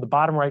 years old. The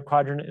bottom right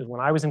quadrant is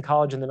when I was in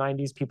college in the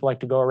 90s, people like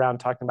to go around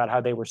talking about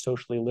how they were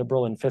socially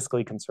liberal and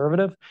fiscally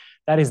conservative.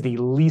 That is the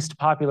least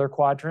popular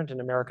quadrant in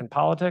American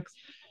politics.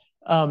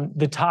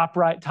 The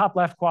top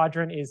left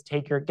quadrant is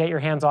get your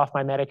hands off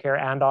my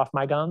Medicare and off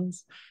my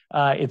guns.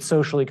 It's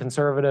socially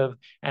conservative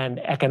and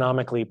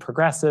economically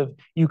progressive.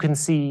 You can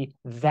see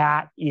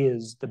that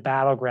is the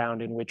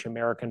battleground in which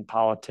American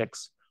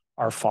politics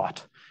are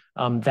fought.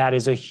 That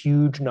is a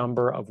huge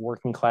number of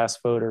working class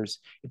voters.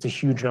 It's a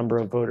huge number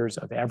of voters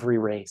of every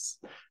race.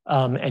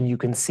 And you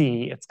can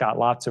see it's got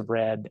lots of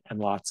red and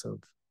lots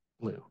of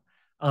blue.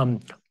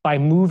 By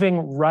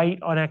moving right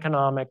on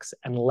economics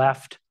and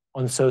left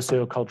on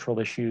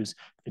sociocultural issues,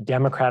 the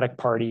Democratic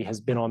Party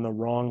has been on the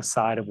wrong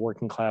side of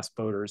working class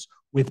voters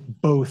with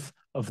both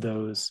of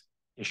those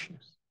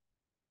issues.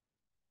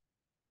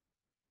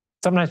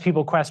 Sometimes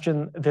people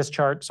question this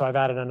chart, so I've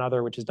added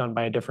another which is done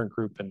by a different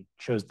group and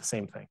shows the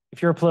same thing.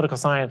 If you're a political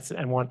scientist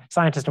and want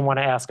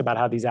to ask about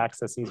how these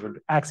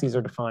axes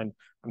are defined,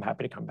 I'm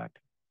happy to come back to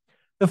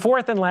it. The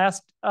fourth and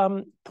last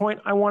point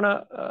I want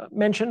to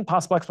mention,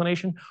 possible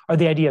explanation, are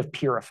the idea of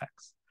peer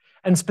effects.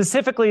 And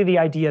specifically the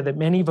idea that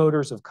many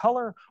voters of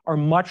color are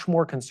much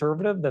more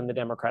conservative than the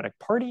Democratic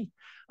Party,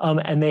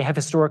 and they have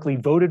historically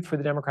voted for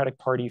the Democratic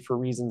Party for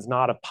reasons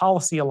not of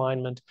policy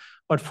alignment,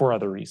 but for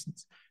other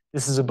reasons.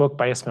 This is a book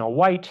by Ismail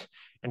White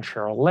and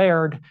Cheryl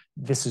Laird.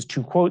 This is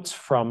two quotes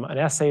from an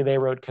essay they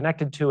wrote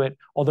connected to it.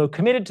 Although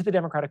committed to the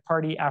Democratic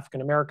Party, African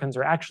Americans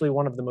are actually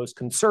one of the most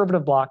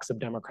conservative blocks of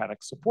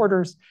Democratic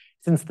supporters.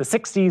 Since the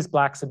 60s,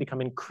 Blacks have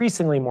become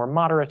increasingly more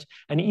moderate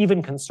and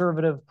even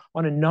conservative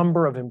on a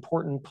number of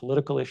important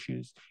political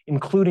issues,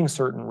 including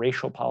certain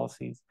racial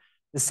policies.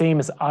 The same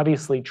is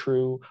obviously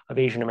true of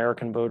Asian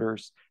American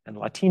voters and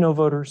Latino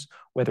voters,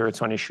 whether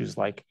it's on issues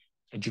like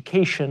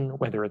education,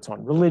 whether it's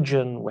on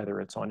religion,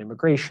 whether it's on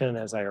immigration,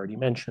 as I already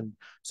mentioned.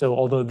 So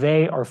although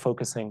they are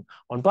focusing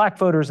on Black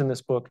voters in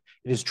this book,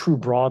 it is true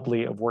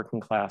broadly of working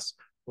class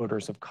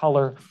voters of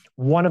color.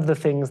 One of the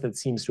things that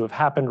seems to have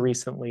happened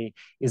recently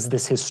is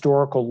this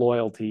historical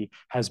loyalty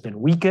has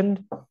been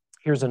weakened.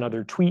 Here's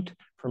another tweet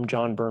from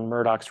John Byrne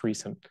Murdoch's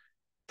recent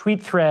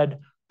tweet thread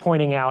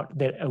pointing out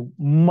that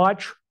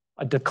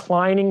a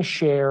declining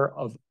share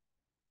of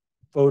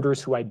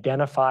voters who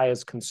identify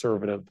as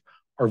conservative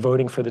are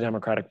voting for the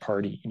Democratic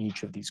Party in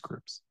each of these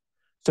groups.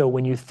 So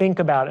when you think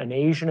about an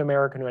Asian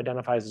American who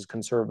identifies as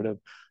conservative,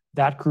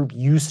 that group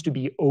used to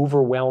be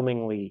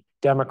overwhelmingly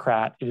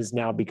Democrat. It is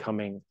now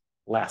becoming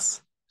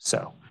less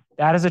so.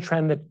 That is a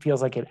trend that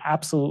feels like it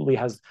absolutely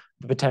has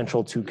the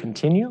potential to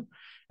continue.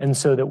 And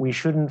so that we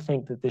shouldn't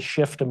think that this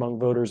shift among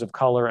voters of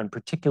color, and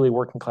particularly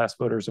working class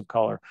voters of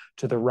color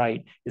to the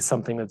right, is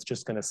something that's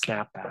just going to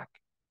snap back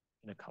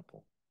in a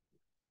couple.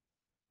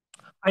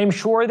 I am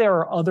sure there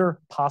are other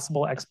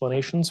possible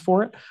explanations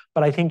for it,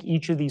 but I think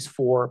each of these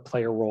four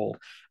play a role.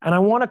 And I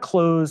want to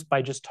close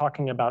by just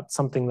talking about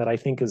something that I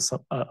think is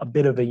a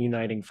bit of a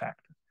uniting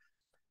factor.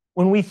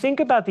 When we think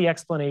about the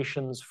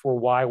explanations for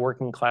why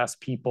working class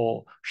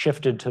people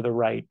shifted to the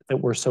right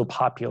that were so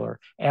popular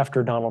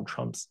after Donald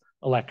Trump's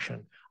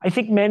election, I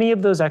think many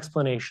of those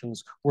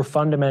explanations were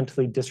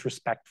fundamentally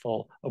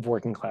disrespectful of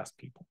working class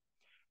people.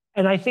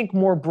 And I think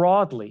more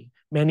broadly,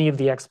 many of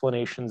the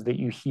explanations that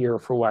you hear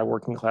for why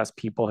working class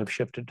people have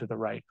shifted to the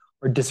right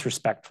are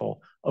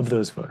disrespectful of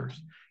those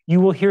voters.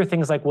 You will hear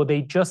things like, well,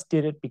 they just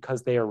did it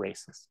because they are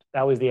racist.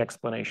 That was the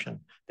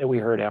explanation that we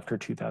heard after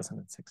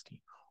 2016.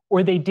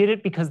 Or they did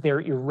it because they're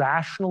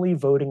irrationally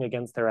voting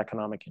against their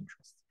economic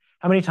interests.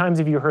 How many times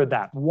have you heard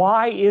that?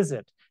 Why is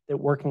it that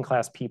working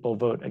class people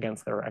vote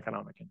against their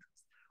economic interests?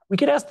 We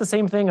could ask the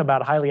same thing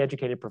about highly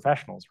educated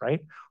professionals,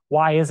 right?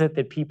 Why is it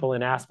that people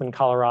in Aspen,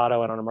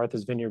 Colorado, and on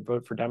Martha's Vineyard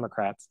vote for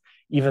Democrats,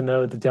 even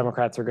though the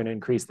Democrats are going to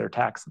increase their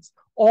taxes?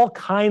 All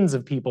kinds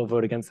of people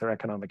vote against their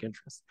economic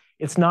interests.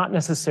 It's not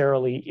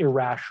necessarily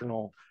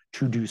irrational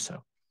to do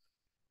so.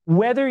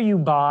 Whether you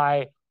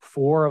buy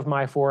 4 of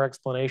my 4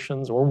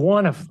 explanations or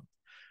one of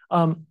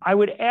them, I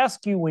would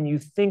ask you, when you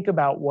think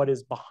about what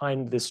is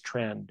behind this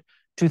trend,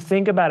 to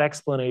think about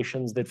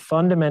explanations that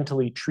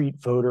fundamentally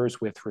treat voters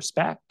with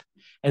respect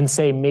and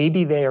say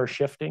maybe they are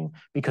shifting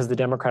because the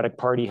Democratic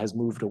Party has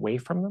moved away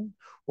from them,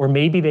 or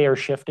maybe they are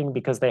shifting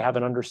because they have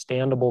an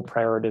understandable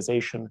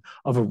prioritization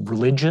of a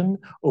religion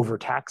over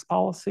tax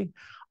policy.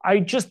 I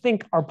just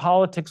think our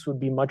politics would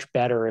be much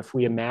better if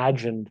we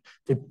imagined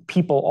that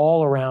people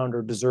all around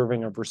are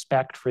deserving of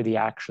respect for the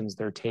actions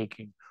they're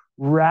taking,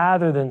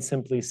 rather than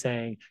simply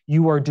saying,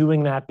 you are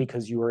doing that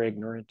because you are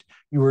ignorant,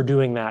 you are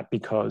doing that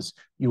because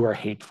you are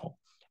hateful.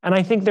 And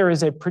I think there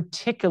is a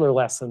particular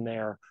lesson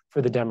there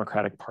for the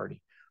Democratic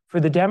Party. For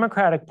the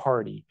Democratic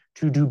Party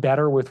to do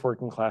better with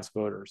working class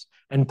voters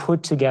and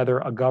put together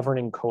a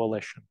governing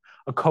coalition,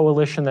 a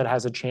coalition that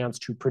has a chance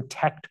to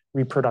protect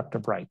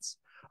reproductive rights,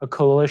 a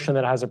coalition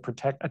that has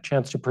a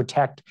chance to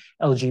protect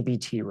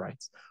LGBT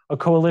rights, a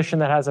coalition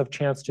that has a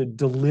chance to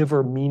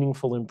deliver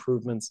meaningful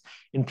improvements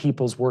in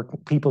people's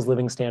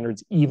living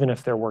standards, even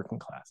if they're working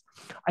class.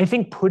 I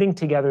think putting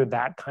together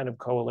that kind of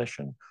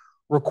coalition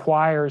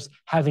requires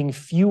having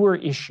fewer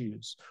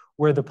issues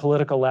where the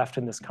political left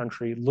in this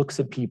country looks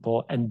at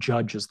people and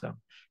judges them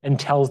and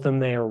tells them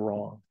they are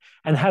wrong,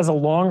 and has a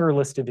longer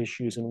list of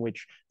issues in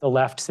which the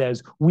left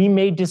says, we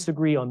may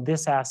disagree on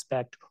this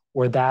aspect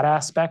or that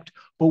aspect,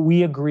 but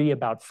we agree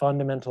about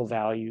fundamental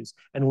values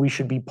and we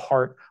should be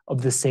part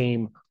of the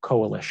same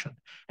coalition.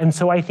 And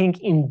so I think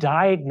in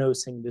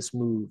diagnosing this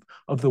move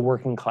of the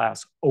working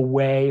class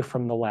away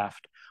from the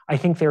left, I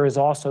think there is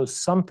also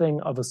something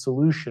of a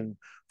solution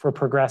for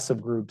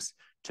progressive groups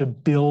to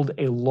build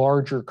a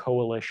larger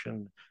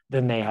coalition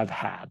than they have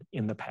had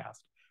in the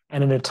past.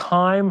 And in a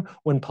time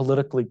when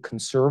politically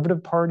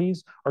conservative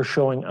parties are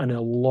showing an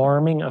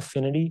alarming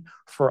affinity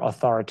for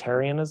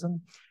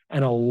authoritarianism,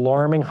 an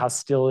alarming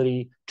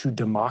hostility to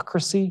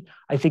democracy,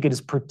 I think it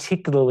is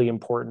particularly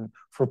important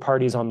for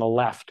parties on the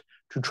left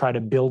to try to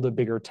build a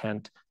bigger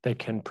tent that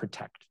can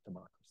protect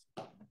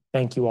democracy.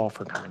 Thank you all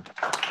for coming.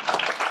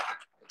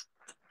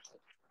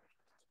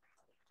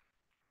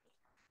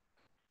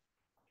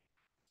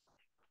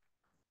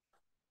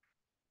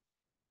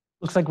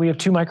 Looks like we have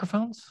 2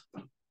 microphones.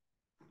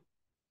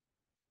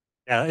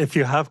 Yeah, if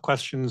you have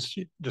questions,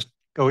 just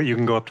go. You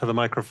can go up to the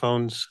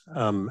microphones.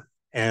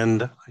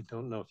 And I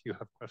don't know if you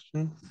have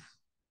questions.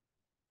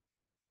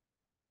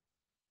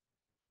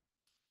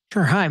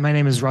 Sure. Hi, my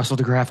name is Russell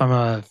DeGraff. I'm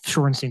a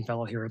Shorenstein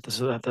Fellow here at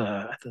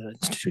the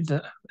Institute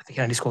at the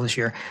Kennedy School this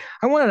year.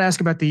 I wanted to ask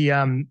about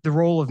the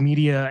role of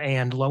media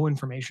and low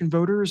information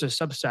voters, a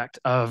subsect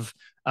of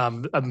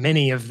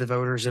many of the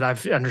voters that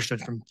I've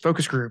understood from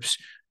focus groups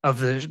of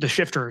the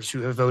shifters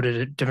who have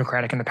voted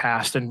Democratic in the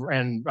past and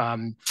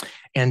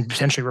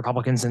potentially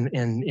Republicans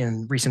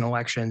in recent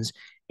elections.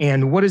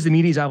 And what is the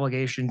media's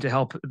obligation to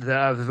help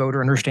the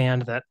voter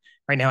understand that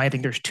Right now, I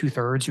think there's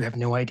 2/3 who have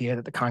no idea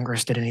that the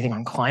Congress did anything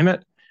on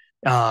climate.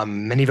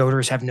 Many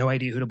voters have no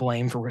idea who to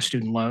blame for where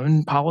student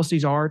loan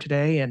policies are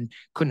today and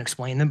couldn't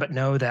explain them, but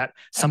know that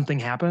something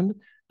happened.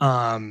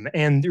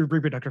 And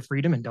reproductive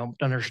freedom and don't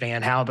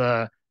understand how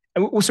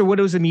so what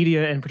is the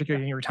media and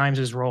particularly New York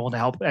Times' role to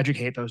help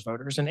educate those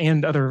voters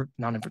and other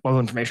low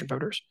information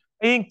voters?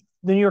 I think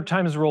the New York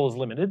Times role is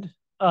limited.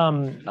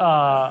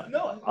 Alas,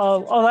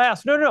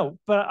 no.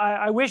 But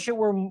I wish it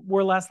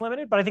were less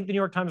limited. But I think the New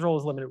York Times role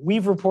is limited.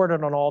 We've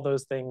reported on all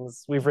those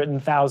things. We've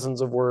written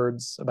thousands of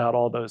words about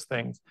all those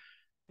things.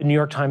 The New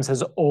York Times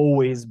has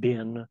always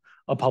been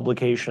a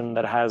publication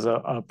that has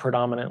a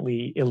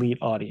predominantly elite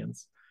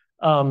audience.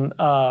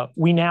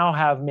 We now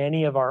have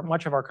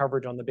much of our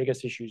coverage on the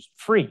biggest issues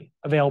free,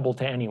 available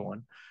to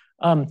anyone.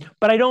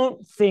 But I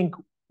don't think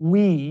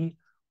we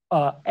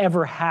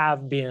ever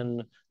have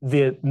been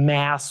the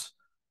mass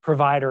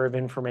provider of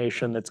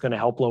information that's going to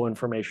help low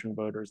information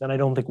voters. And I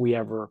don't think we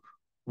ever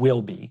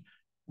will be,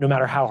 no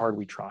matter how hard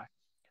we try.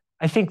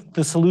 I think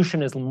the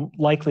solution is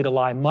likely to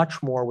lie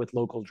much more with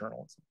local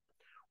journalism,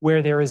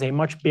 where there is a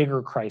much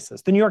bigger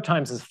crisis. The New York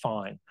Times is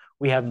fine.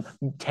 We have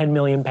 10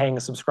 million paying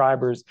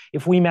subscribers.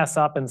 If we mess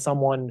up and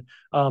someone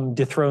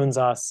dethrones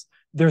us,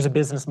 there's a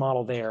business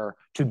model there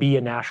to be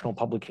a national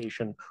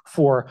publication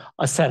for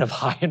a set of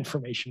high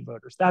information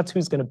voters. That's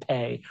who's going to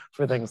pay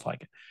for things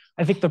like it.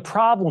 I think the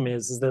problem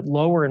is that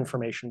lower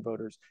information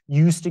voters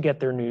used to get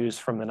their news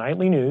from the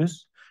nightly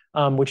news,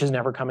 which is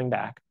never coming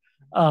back,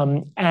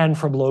 and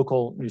from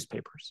local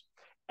newspapers.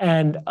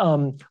 And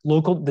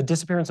the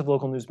disappearance of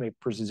local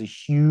newspapers is a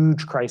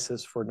huge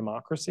crisis for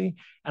democracy.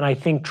 And I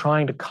think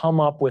trying to come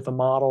up with a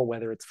model,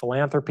 whether it's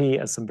philanthropy,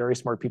 as some very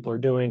smart people are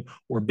doing,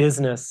 or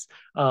business,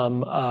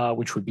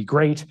 which would be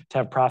great to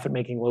have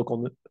profit-making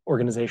local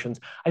organizations,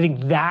 I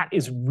think that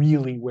is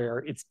really where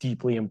it's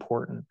deeply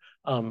important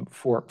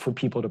for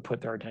people to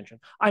put their attention.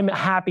 I'm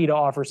happy to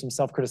offer some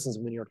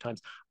self-criticism in the New York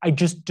Times. I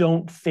just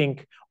don't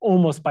think,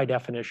 almost by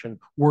definition,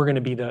 we're going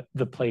to be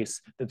the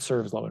place that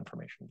serves low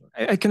information.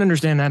 I can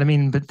understand that. I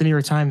mean, but the New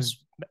York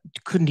Times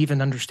couldn't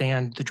even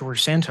understand the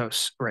George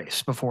Santos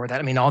race before that.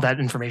 I mean, all that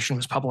information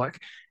was public.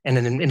 And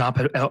then in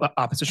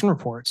opposition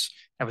reports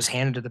that was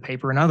handed to the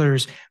paper and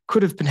others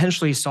could have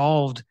potentially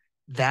solved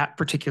that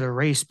particular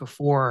race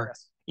before.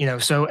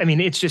 Yes. So I mean,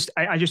 it's just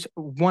I just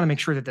want to make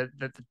sure that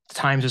the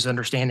Times is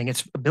understanding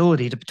its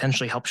ability to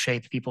potentially help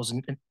shape people's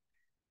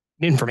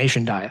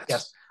information diets.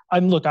 Yes. I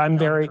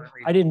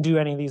didn't do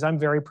any of these. I'm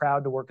very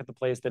proud to work at the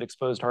place that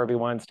exposed Harvey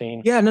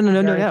Weinstein. Yeah, no.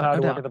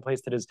 Proud to work at the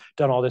place that has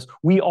done all this.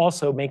 We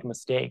also make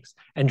mistakes,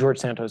 and George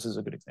Santos is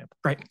a good example.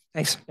 Right.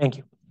 Thanks. Thank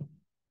you.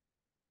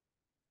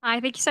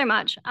 Hi, thank you so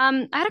much.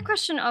 I had a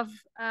question of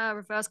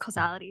reverse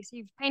causality. So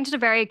you've painted a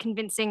very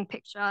convincing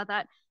picture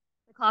that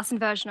the class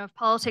inversion of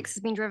politics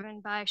has been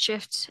driven by a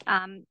shift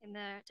in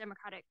the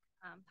Democratic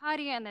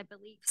Party and their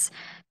beliefs.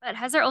 But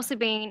has there also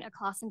been a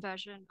class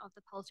inversion of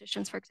the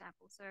politicians, for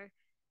example? So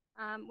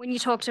when you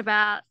talked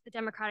about the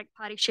Democratic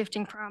Party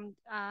shifting from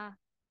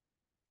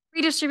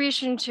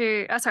redistribution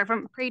to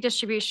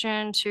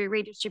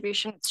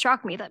redistribution, it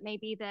struck me that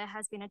maybe there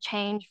has been a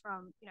change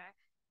from,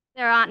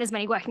 there aren't as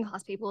many working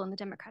class people in the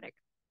Democratic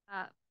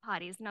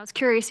parties. And I was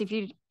curious if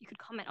you could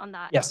comment on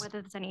that. Yes. Whether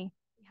there's any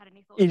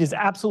thoughts. It is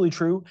absolutely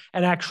true.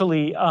 And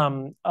actually,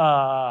 I'm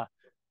now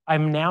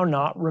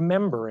not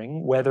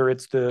remembering whether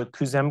it's the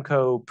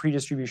Kuzemko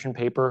pre-distribution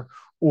paper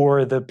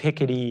or the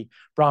Piketty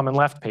Brahman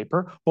left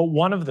paper, but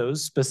one of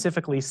those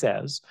specifically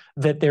says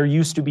that there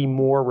used to be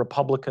more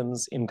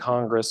Republicans in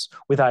Congress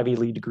with Ivy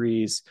League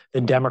degrees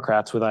than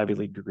Democrats with Ivy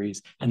League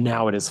degrees, and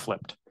now it is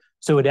flipped.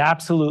 So it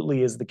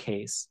absolutely is the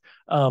case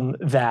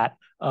that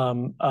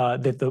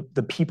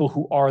the people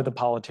who are the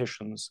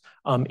politicians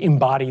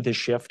embody the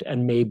shift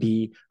and may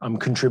be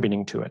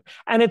contributing to it.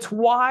 And it's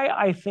why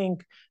I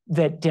think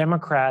that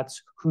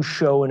Democrats who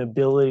show an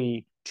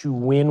ability to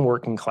win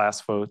working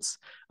class votes,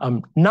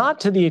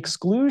 not to the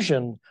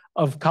exclusion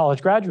of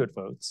college graduate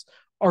votes,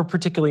 are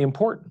particularly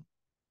important.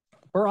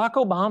 Barack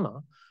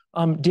Obama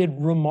did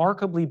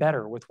remarkably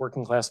better with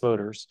working class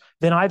voters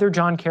than either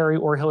John Kerry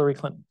or Hillary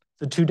Clinton,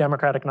 the two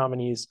Democratic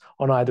nominees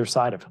on either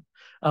side of him.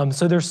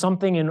 So there's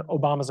something in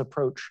Obama's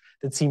approach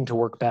that seemed to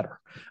work better.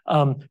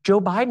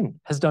 Joe Biden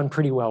has done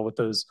pretty well with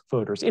those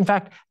voters. In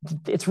fact,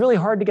 it's really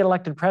hard to get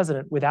elected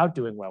president without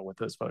doing well with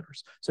those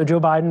voters. So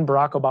Joe Biden,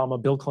 Barack Obama,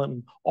 Bill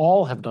Clinton,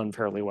 all have done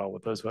fairly well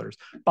with those voters.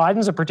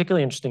 Biden's a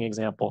particularly interesting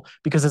example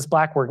because it's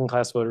Black working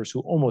class voters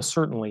who almost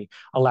certainly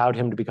allowed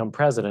him to become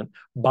president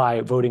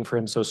by voting for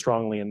him so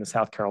strongly in the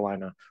South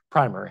Carolina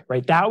primary,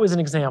 right? That was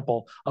an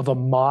example of a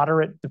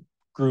moderate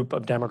group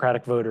of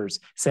Democratic voters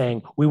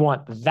saying, we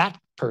want that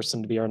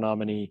person to be our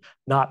nominee,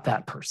 not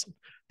that person.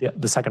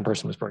 The second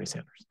person was Bernie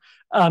Sanders.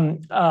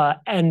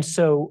 And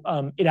so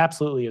it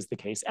absolutely is the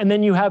case. And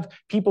then you have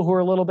people who are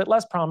a little bit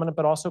less prominent,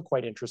 but also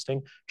quite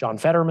interesting. John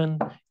Fetterman,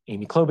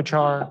 Amy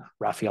Klobuchar,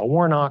 Raphael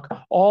Warnock,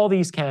 all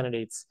these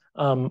candidates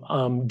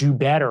do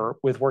better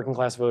with working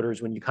class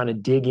voters when you kind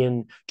of dig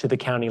into the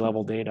county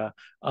level data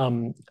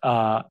than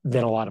a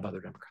lot of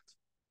other Democrats.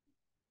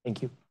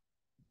 Thank you.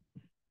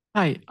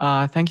 Hi,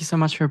 thank you so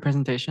much for your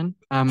presentation.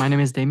 My name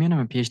is Damien. I'm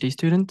a PhD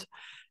student.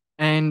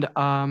 And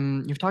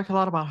you've talked a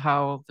lot about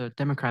how the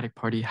Democratic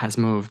Party has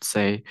moved,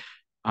 say,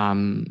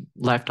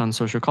 left on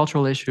social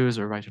cultural issues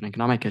or right on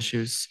economic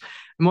issues.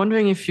 I'm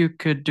wondering if you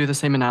could do the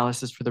same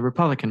analysis for the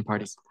Republican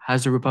Party.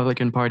 Has the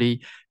Republican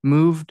Party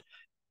moved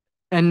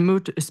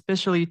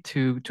especially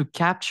to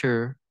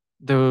capture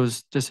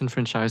those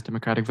disenfranchised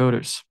Democratic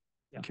voters?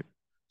 Thank you.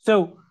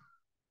 So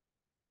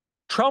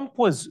Trump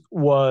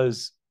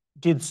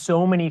did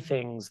so many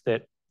things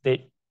that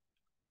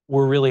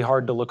were really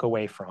hard to look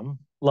away from,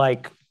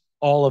 like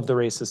all of the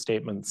racist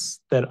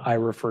statements that I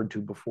referred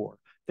to before,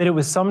 that it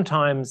was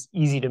sometimes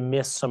easy to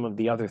miss some of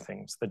the other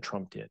things that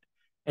Trump did.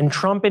 And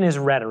Trump, in his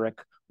rhetoric,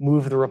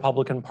 moved the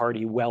Republican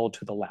Party well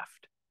to the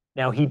left.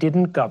 Now, he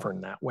didn't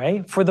govern that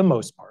way for the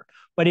most part,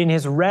 but in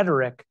his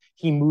rhetoric,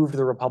 he moved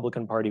the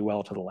Republican Party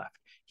well to the left.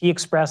 He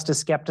expressed a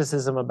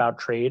skepticism about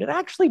trade and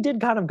actually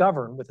did kind of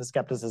govern with a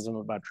skepticism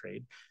about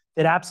trade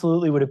that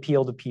absolutely would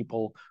appeal to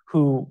people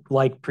who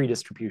like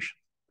pre-distribution,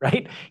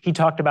 right? He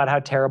talked about how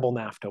terrible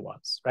NAFTA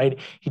was, right?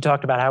 He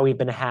talked about how we've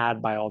been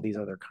had by all these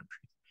other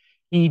countries.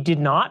 He did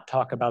not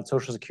talk about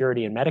Social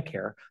Security and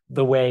Medicare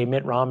the way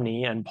Mitt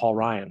Romney and Paul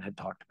Ryan had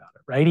talked about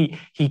it, right?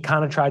 He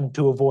kind of tried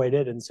to avoid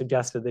it and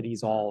suggested that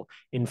he's all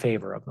in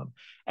favor of them.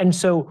 And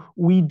so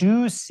we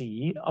do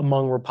see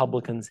among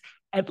Republicans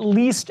at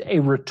least a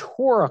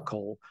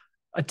rhetorical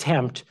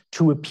attempt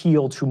to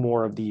appeal to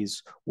more of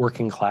these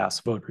working class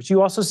voters.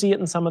 You also see it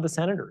in some of the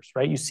senators,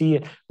 right? You see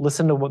it,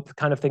 listen to what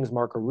kind of things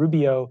Marco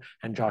Rubio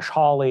and Josh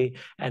Hawley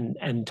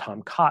and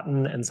Tom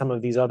Cotton and some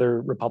of these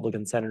other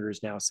Republican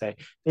senators now say.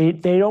 They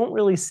don't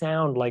really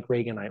sound like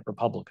Reaganite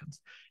Republicans.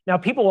 Now,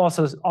 people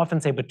also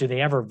often say, but do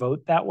they ever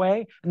vote that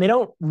way? And they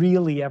don't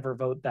really ever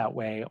vote that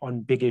way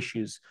on big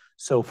issues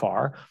so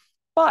far.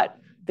 But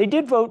they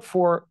did vote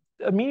for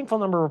a meaningful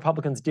number of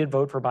Republicans did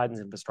vote for Biden's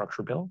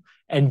infrastructure bill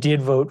and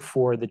did vote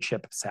for the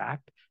CHIPS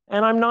Act.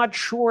 And I'm not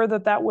sure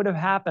that that would have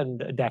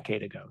happened a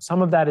decade ago.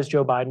 Some of that is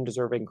Joe Biden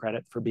deserving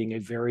credit for being a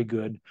very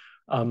good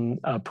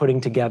putting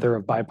together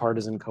of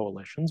bipartisan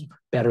coalitions,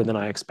 better than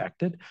I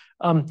expected.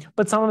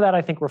 But some of that,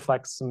 I think,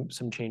 reflects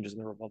some changes in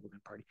the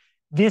Republican Party.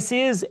 This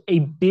is a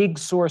big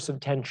source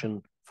of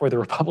tension for the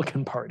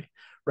Republican Party,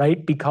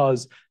 right?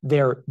 Because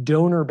their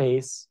donor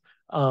base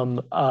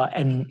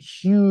and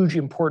huge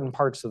important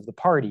parts of the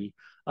party,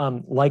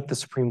 like the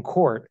Supreme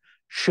Court,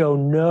 show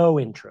no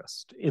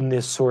interest in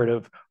this sort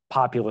of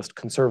populist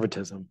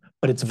conservatism,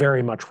 but it's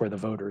very much where the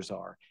voters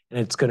are, and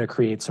it's going to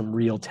create some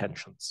real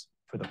tensions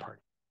for the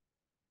party.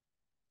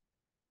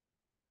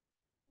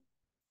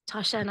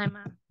 Tasha, and I'm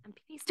a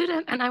MPP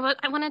student, and I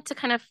wanted to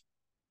kind of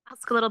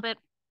ask a little bit,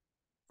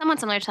 somewhat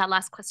similar to that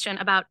last question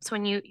about, so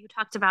when you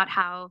talked about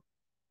how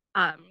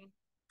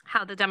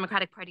the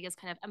Democratic Party has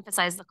kind of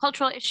emphasized the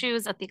cultural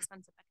issues at the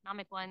expense of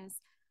economic ones.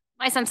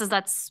 My sense is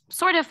that's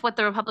sort of what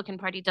the Republican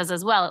Party does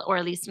as well, or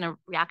at least in a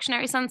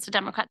reactionary sense to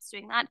Democrats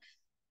doing that.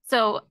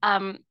 So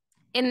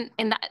in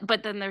that,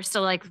 but then there's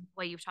still like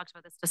what you've talked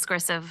about, this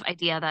discursive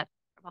idea that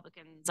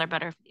Republicans are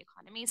better for the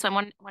economy. So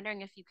I'm wondering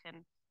if you can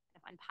kind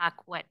of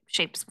unpack what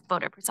shapes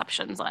voter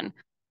perceptions on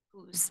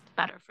who's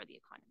better for the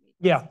economy.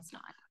 Yeah. It's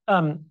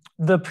not.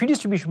 The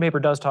pre-distribution paper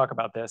does talk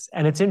about this,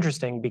 and it's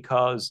interesting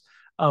because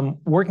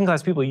working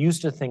class people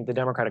used to think the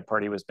Democratic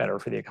Party was better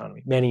for the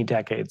economy many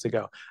decades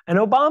ago. And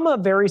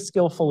Obama very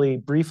skillfully,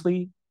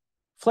 briefly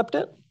flipped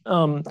it,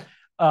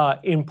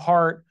 in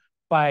part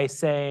by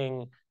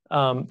saying,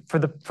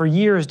 for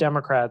years,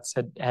 Democrats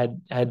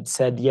had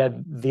said, yeah,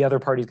 the other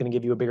party is going to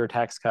give you a bigger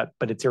tax cut,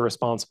 but it's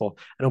irresponsible.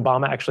 And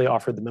Obama actually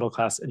offered the middle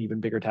class an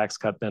even bigger tax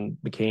cut than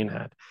McCain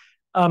had.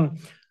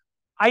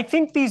 I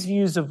think these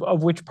views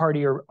of which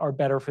party are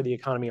better for the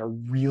economy are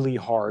really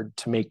hard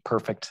to make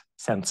perfect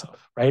sense of,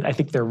 right? I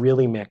think they're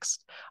really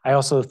mixed. I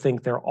also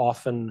think they're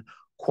often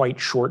quite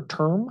short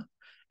term.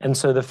 And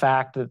so the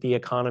fact that the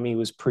economy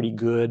was pretty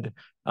good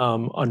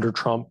under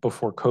Trump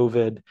before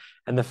COVID,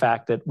 and the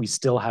fact that we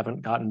still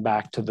haven't gotten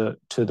back to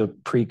the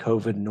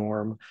pre-COVID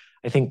norm,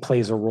 I think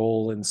plays a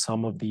role in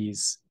some of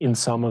these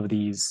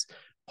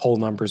poll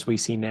numbers we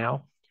see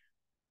now.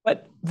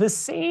 But the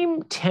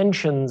same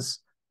tensions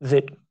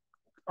that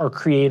are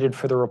created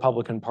for the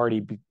Republican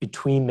Party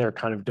between their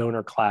kind of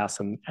donor class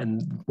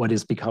and what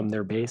has become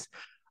their base,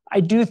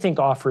 I do think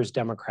offers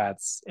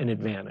Democrats an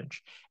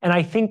advantage. And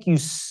I think you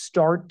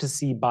start to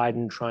see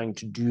Biden trying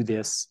to do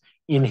this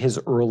in his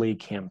early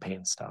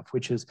campaign stuff,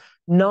 which is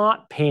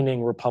not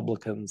painting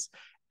Republicans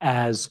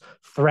as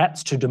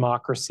threats to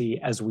democracy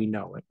as we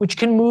know it, which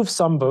can move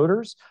some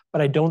voters,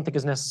 but I don't think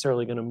is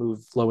necessarily going to move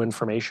low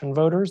information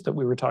voters that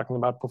we were talking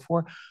about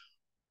before.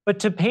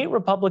 But to paint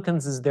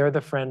Republicans as they're the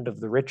friend of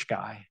the rich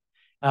guy,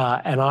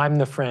 and I'm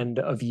the friend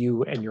of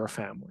you and your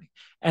family.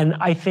 And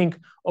I think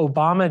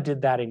Obama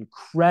did that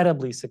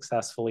incredibly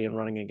successfully in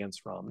running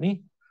against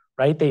Romney,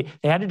 right? They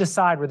had to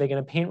decide, were they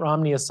going to paint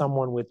Romney as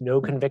someone with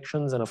no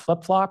convictions and a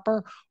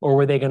flip-flopper, or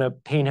were they going to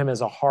paint him as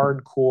a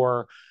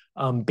hardcore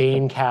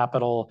Bain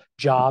Capital,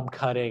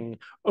 job-cutting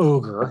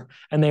ogre?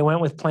 And they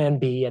went with plan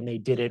B, and they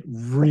did it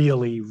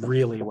really,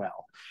 really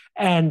well.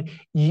 And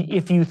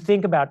if you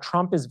think about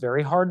Trump is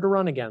very hard to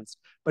run against,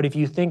 but if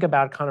you think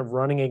about kind of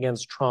running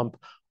against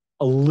Trump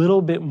a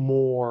little bit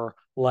more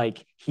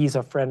like he's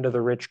a friend of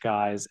the rich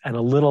guys and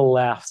a little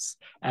less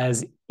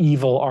as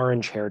evil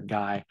orange-haired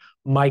guy,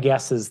 my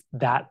guess is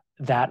that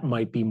that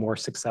might be more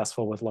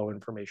successful with low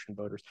information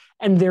voters.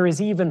 And there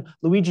is even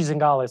Luigi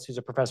Zingales, who's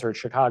a professor at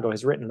Chicago,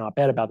 has written an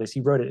op-ed about this.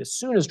 He wrote it as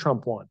soon as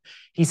Trump won.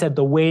 He said,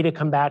 the way to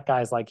combat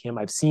guys like him,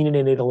 I've seen it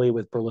in Italy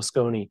with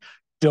Berlusconi,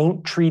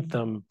 don't treat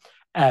them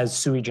as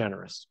sui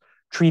generis.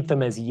 Treat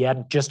them as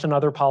yet just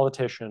another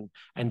politician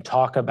and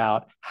talk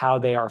about how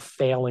they are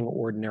failing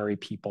ordinary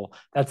people.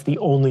 That's the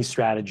only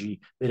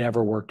strategy that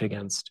ever worked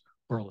against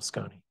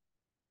Berlusconi.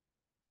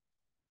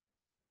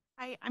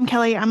 Hi, I'm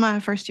Kelly. I'm a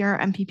first-year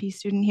MPP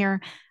student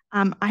here.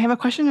 I have a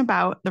question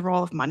about the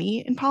role of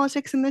money in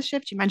politics in this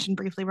shift. You mentioned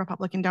briefly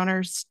Republican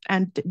donors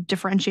and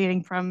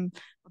differentiating from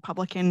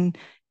Republican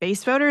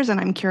base voters, and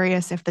I'm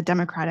curious if the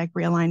Democratic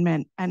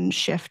realignment and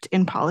shift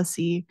in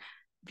policy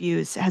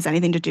views has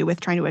anything to do with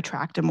trying to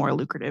attract a more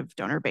lucrative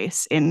donor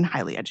base in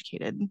highly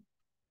educated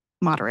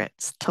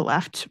moderates to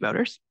left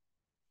voters.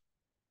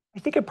 I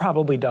think it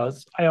probably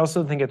does. I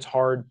also think it's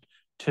hard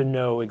to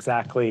know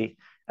exactly,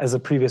 as the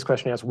previous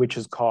question asked, which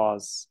is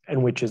cause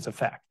and which is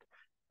effect.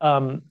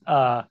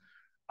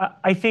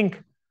 I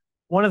think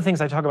one of the things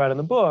I talk about in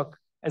the book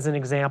as an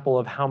example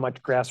of how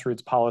much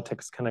grassroots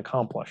politics can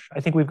accomplish. I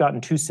think we've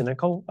gotten too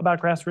cynical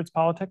about grassroots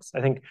politics.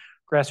 I think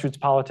grassroots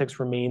politics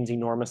remains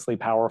enormously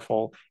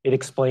powerful. It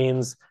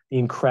explains the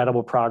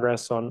incredible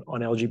progress on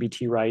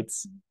LGBT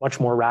rights much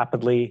more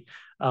rapidly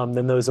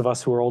than those of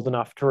us who are old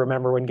enough to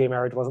remember when gay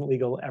marriage wasn't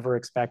legal ever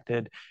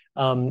expected.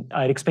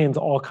 It explains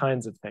all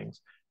kinds of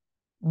things.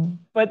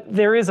 But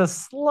there is a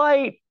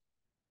slightly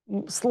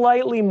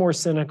more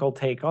cynical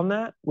take on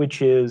that,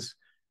 which is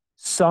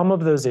some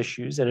of those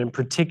issues, and in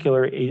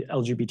particular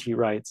LGBT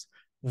rights,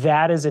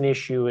 that is an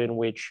issue in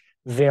which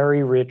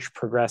very rich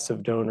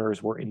progressive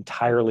donors were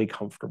entirely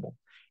comfortable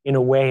in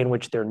a way in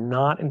which they're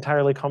not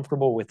entirely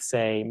comfortable with,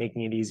 say,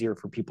 making it easier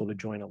for people to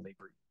join a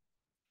labor union.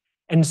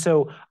 And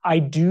so I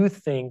do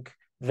think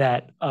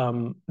that,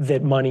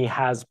 that money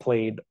has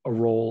played a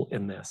role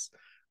in this.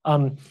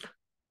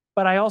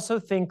 But I also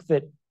think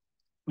that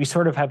we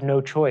sort of have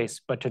no choice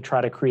but to try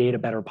to create a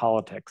better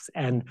politics.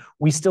 And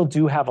we still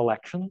do have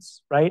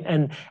elections, right?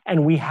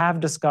 And we have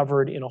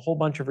discovered in a whole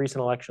bunch of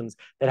recent elections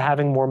that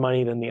having more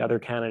money than the other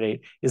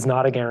candidate is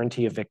not a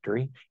guarantee of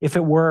victory. If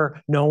it were,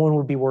 no one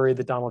would be worried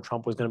that Donald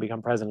Trump was going to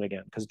become president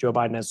again because Joe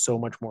Biden has so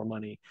much more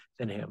money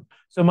than him.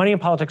 So money in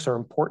politics are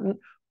important,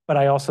 but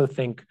I also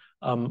think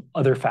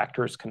other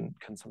factors can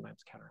sometimes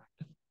counteract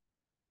it.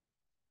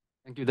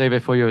 Thank you,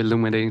 David, for your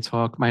illuminating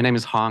talk. My name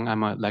is Hong.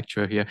 I'm a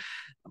lecturer here.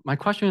 My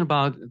question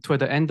about, toward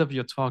the end of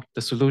your talk,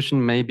 the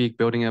solution may be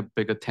building a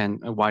bigger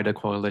tent, a wider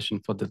coalition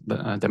for the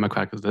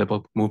democratic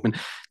liberal movement.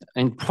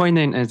 And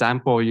pointing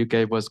example you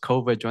gave was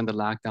COVID during the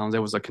lockdown.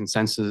 There was a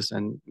consensus,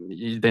 and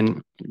you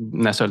didn't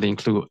necessarily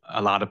include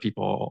a lot of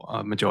people,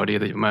 a majority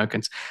of the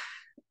Americans.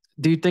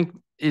 Do you think,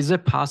 is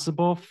it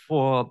possible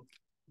for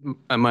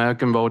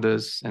American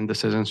voters and the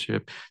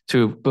citizenship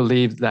to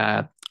believe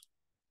that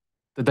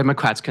the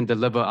Democrats can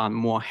deliver on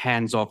more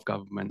hands-off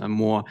government, a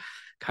more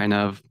kind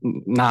of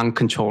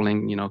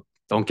non-controlling,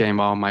 don't get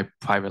involved in my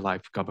private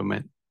life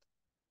government?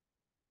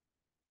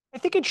 I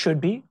think it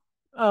should be.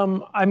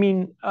 I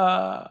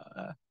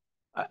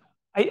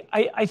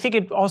think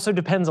it also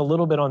depends a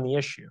little bit on the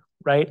issue,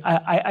 right?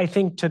 I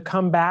think to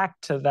come back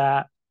to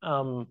that,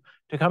 to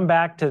come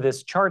back to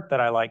this chart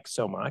that I like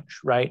so much,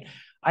 right?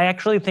 I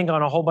actually think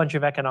on a whole bunch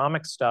of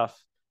economic stuff,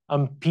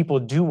 people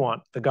do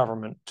want the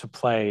government to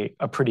play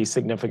a pretty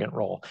significant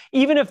role,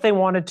 even if they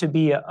want it to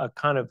be a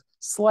kind of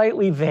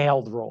slightly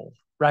veiled role,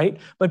 right?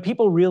 But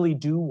people really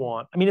do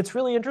want, it's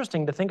really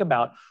interesting to think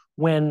about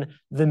when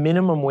the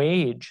minimum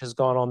wage has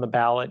gone on the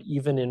ballot,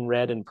 even in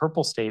red and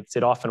purple states,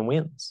 it often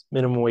wins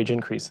minimum wage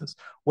increases.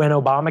 When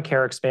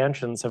Obamacare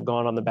expansions have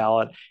gone on the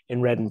ballot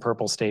in red and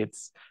purple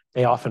states,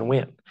 they often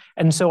win.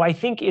 And so I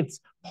think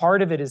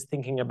part of it is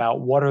thinking about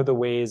what are the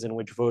ways in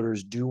which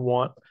voters do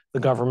want the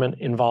government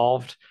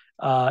involved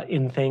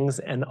in things,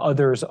 and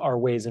others are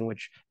ways in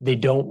which they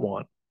don't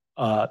want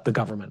the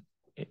government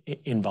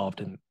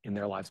involved in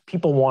their lives.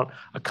 People want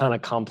a kind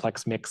of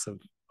complex mix of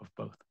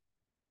both.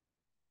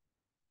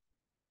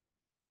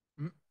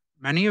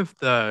 Many of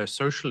the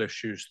social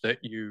issues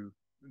that you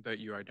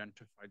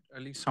identified,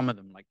 at least some of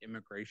them, like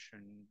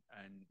immigration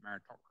and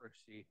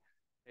meritocracy,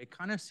 they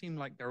kind of seem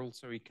like they're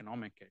also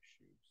economic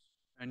issues.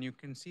 And you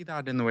can see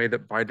that in the way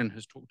that Biden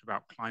has talked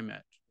about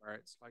climate, where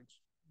it's like,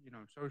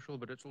 social,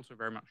 but it's also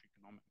very much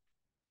economic.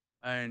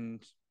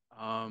 And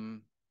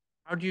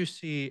how do you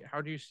see,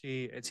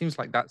 it seems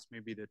like that's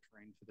maybe the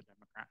terrain for the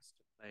Democrats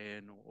to play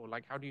in, or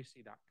like, how do you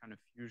see that kind of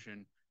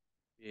fusion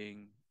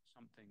being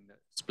something that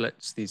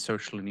splits these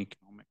social and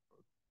economic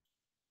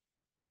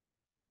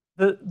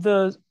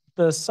votes?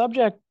 The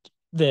subject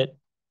that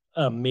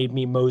made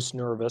me most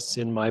nervous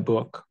in my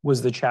book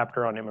was the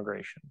chapter on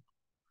immigration.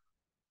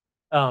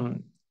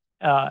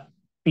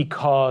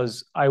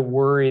 because I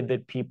worried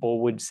that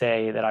people would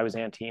say that I was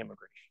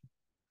anti-immigration.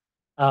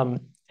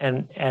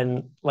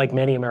 And like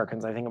many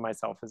Americans, I think of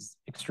myself as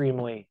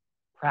extremely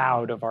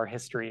proud of our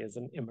history as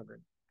an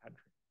immigrant country.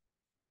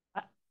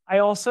 I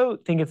also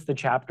think it's the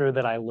chapter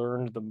that I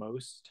learned the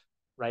most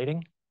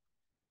writing.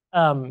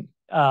 And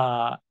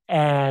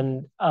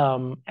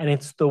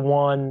it's the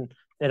one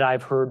that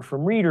I've heard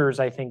from readers,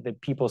 I think,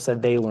 that people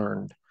said they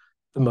learned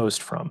the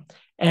most from.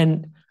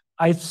 And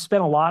I've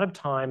spent a lot of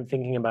time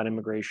thinking about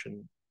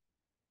immigration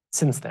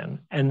since then,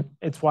 and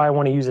it's why I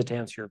want to use it to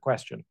answer your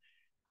question.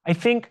 I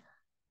think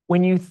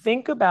when you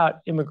think about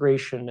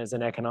immigration as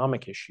an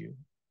economic issue,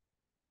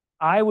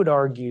 I would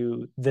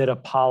argue that a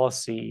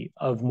policy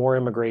of more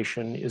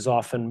immigration is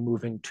often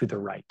moving to the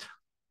right.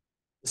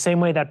 The same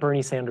way that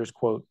Bernie Sanders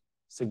quote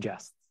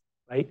suggests,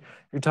 right?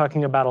 You're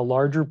talking about a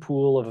larger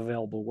pool of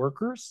available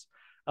workers,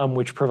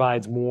 which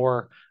provides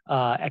more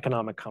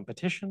economic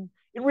competition.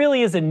 It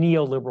really is a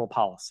neoliberal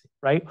policy,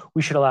 right?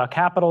 We should allow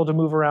capital to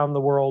move around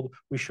the world.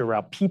 We should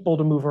allow people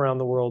to move around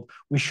the world.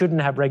 We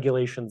shouldn't have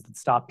regulations that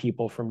stop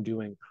people from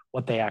doing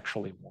what they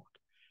actually want.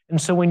 And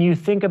so when you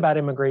think about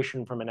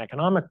immigration from an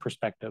economic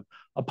perspective,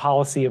 a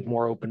policy of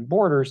more open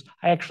borders,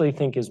 I actually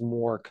think is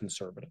more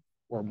conservative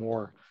or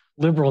more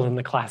liberal in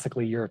the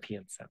classically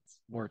European sense,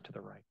 more to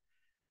the right.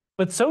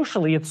 But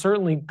socially, it's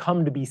certainly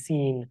come to be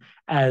seen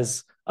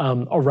as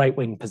a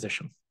right-wing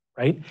position,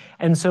 right?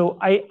 And so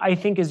I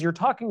think as you're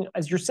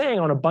saying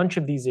on a bunch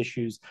of these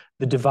issues,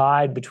 the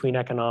divide between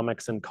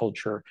economics and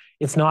culture,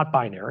 it's not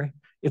binary,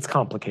 it's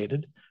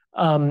complicated.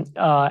 And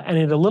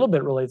it a little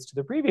bit relates to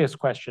the previous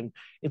question.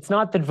 It's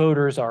not that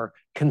voters are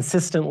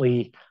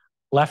consistently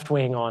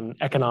left-wing on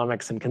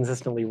economics and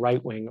consistently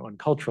right-wing on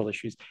cultural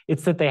issues.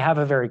 It's that they have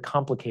a very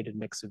complicated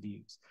mix of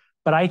views.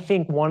 But I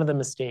think one of the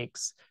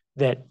mistakes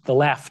that the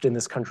left in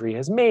this country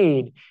has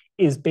made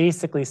is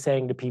basically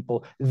saying to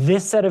people,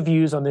 this set of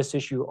views on this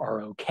issue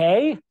are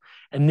okay,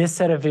 and this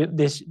set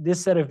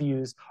of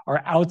views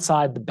are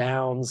outside the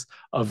bounds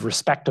of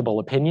respectable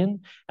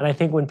opinion. And I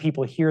think when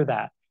people hear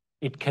that,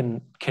 it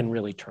can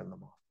really turn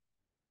them off.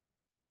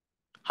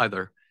 Hi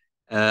there.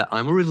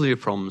 I'm originally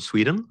from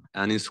Sweden,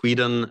 and in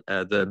Sweden,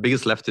 the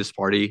biggest leftist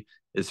party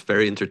is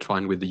very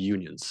intertwined with the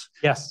unions.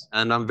 Yes.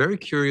 And I'm very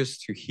curious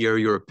to hear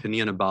your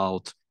opinion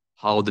about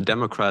how the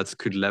Democrats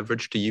could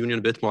leverage the union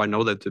a bit more. I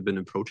know that they've been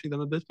approaching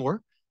them a bit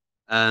more,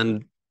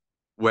 and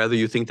whether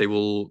you think they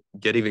will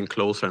get even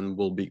closer and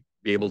will be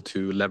able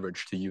to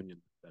leverage the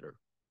union better.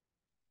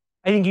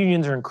 I think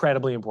unions are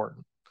incredibly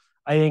important.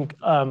 I think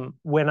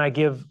when I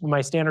give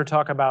my standard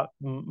talk about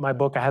my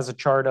book, it has a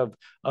chart of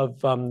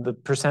the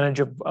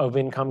percentage of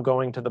income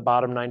going to the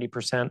bottom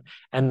 90%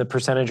 and the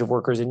percentage of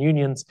workers in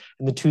unions.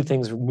 And the two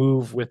things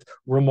move with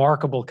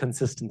remarkable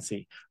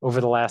consistency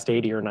over the last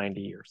 80 or 90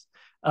 years.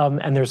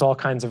 And there's all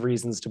kinds of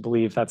reasons to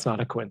believe that's not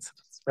a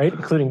coincidence, right?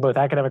 Including both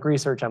academic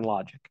research and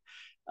logic.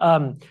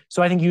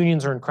 So I think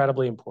unions are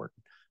incredibly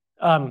important.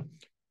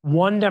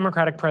 One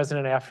Democratic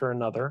president after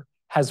another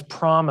has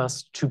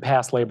promised to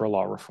pass labor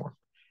law reform,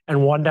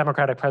 and one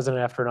Democratic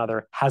president after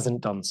another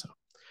hasn't done so.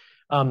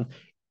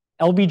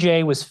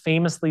 LBJ was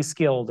famously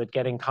skilled at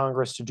getting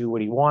Congress to do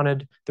what he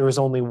wanted. There was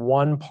only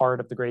one part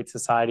of the Great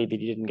Society that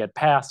he didn't get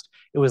passed.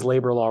 It was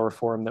labor law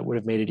reform that would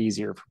have made it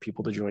easier for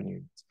people to join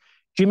unions.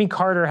 Jimmy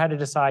Carter had to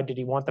decide, did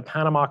he want the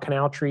Panama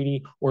Canal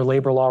Treaty or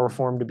labor law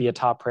reform to be a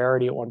top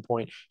priority at one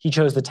point? He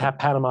chose the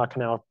Panama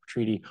Canal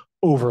Treaty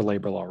over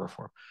labor law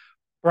reform.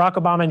 Barack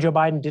Obama and Joe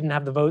Biden didn't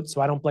have the vote, so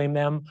I don't blame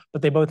them,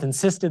 but they both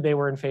insisted they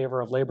were in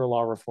favor of labor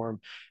law reform.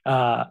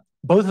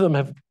 Both of them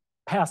have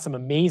passed some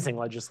amazing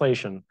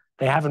legislation.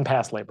 They haven't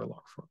passed labor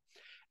law reform.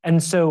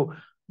 And so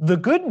the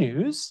good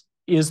news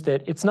is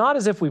that it's not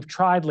as if we've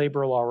tried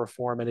labor law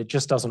reform and it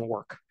just doesn't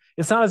work.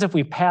 It's not as if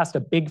we passed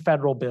a big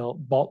federal bill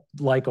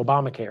like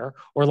Obamacare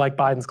or like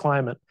Biden's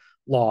climate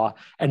law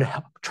and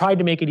tried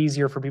to make it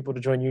easier for people to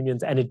join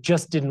unions and it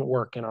just didn't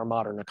work in our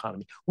modern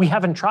economy. We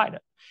haven't tried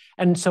it.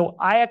 And so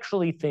I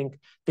actually think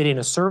that in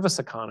a service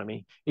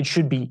economy, it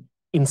should be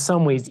in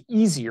some ways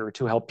easier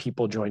to help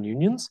people join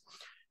unions.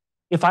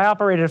 If I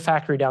operated a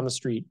factory down the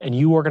street and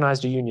you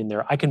organized a union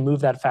there, I can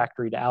move that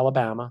factory to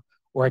Alabama,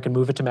 or I can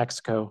move it to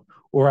Mexico,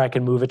 or I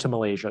can move it to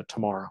Malaysia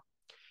tomorrow.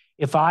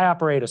 If I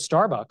operate a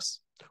Starbucks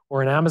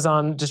or an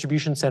Amazon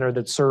distribution center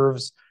that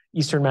serves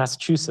Eastern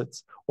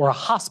Massachusetts, or a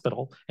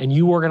hospital, and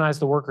you organize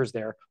the workers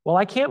there, well,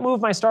 I can't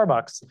move my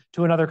Starbucks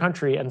to another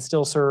country and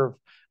still serve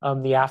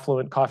the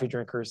affluent coffee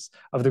drinkers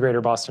of the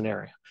greater Boston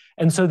area.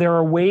 And so there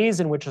are ways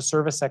in which a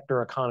service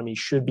sector economy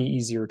should be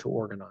easier to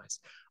organize.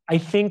 I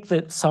think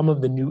that some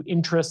of the new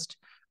interest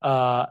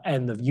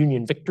and the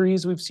union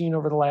victories we've seen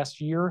over the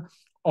last year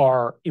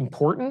are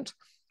important,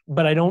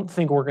 but I don't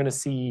think we're going to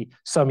see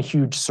some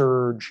huge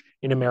surge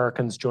in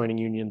Americans joining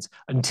unions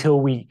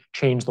until we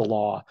change the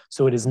law.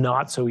 So it is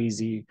not so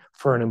easy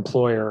for an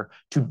employer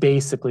to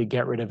basically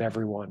get rid of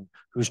everyone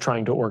who's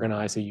trying to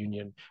organize a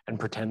union and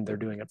pretend they're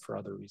doing it for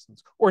other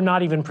reasons, or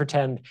not even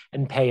pretend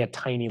and pay a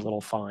tiny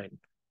little fine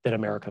that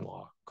American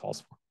law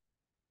calls for.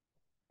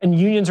 And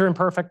unions are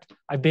imperfect.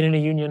 I've been in a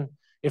union.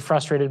 It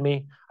frustrated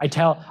me. I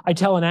tell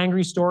an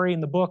angry story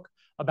in the book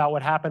about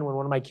what happened when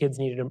one of my kids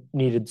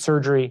needed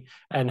surgery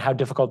and how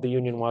difficult the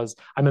union was.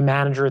 I'm a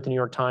manager at the New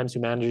York Times who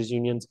manages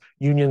unions.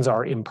 Unions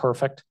are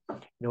imperfect. You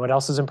know what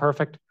else is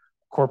imperfect?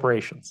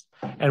 Corporations.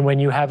 And when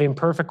you have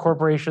imperfect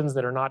corporations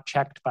that are not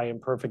checked by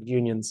imperfect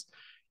unions,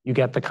 you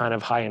get the kind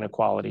of high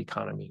inequality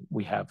economy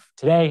we have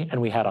today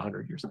and we had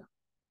 100 years ago.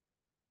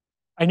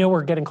 I know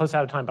we're getting close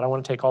out of time, but I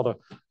want to take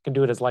can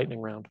do it as lightning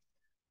round.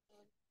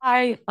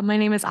 Hi, my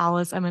name is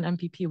Alice. I'm an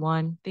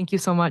MPP1. Thank you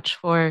so much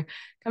for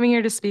coming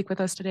here to speak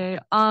with us today.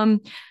 I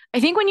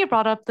think when you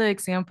brought up the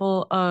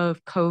example of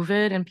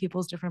COVID and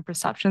people's different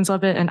perceptions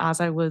of it, and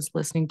as I was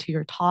listening to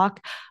your talk,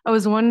 I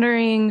was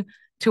wondering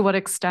to what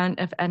extent,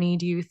 if any,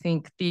 do you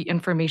think the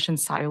information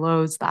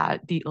silos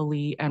that the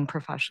elite and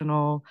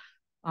professional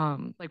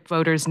like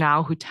voters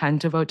now who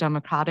tend to vote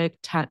Democratic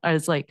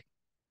is like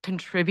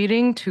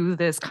contributing to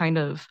this kind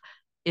of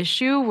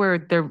issue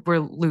where we're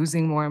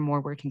losing more and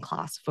more working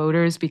class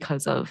voters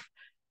because of,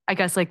 I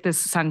guess, like this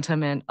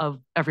sentiment of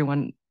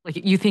everyone, like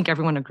you think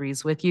everyone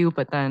agrees with you,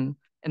 but then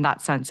in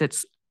that sense,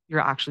 you're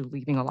actually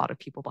leaving a lot of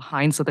people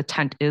behind. So the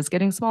tent is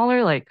getting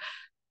smaller. Like,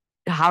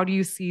 how do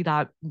you see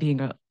that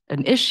being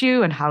an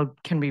issue and how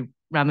can we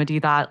remedy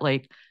that?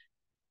 Like,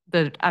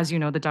 as you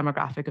know, the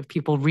demographic of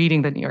people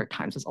reading the New York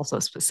Times is also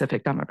a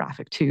specific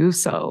demographic too.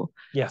 So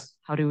yes,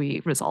 how do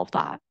we resolve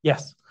that?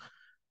 Yes.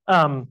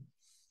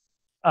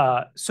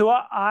 So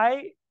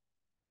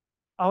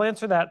I'll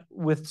answer that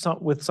with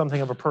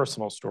something of a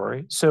personal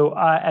story. So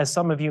as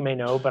some of you may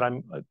know, but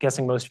I'm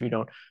guessing most of you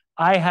don't,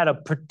 I had a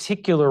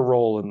particular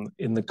role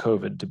in the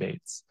COVID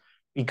debates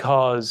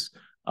because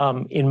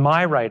in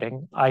my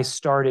writing, I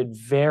started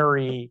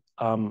very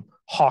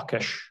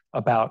hawkish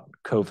about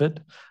COVID,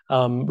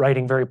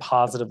 writing very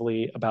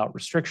positively about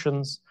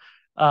restrictions.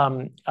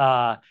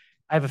 I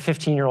have a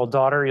 15-year-old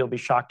daughter. You'll be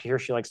shocked to hear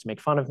she likes to make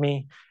fun of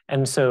me.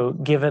 And so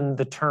given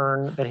the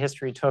turn that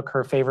history took,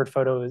 her favorite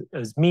photo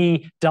is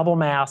me, double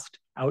masked,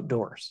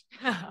 outdoors.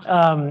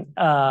 And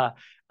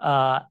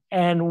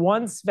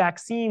once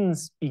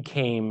vaccines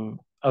became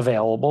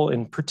available,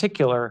 in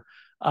particular,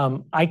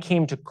 I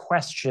came to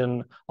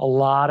question a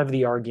lot of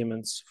the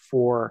arguments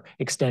for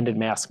extended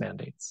mask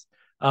mandates.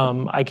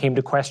 I came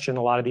to question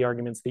a lot of the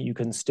arguments that you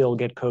can still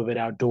get COVID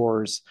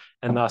outdoors,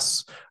 and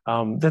thus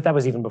that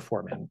was even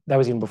before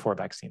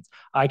vaccines.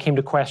 I came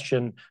to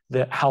question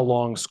how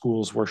long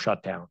schools were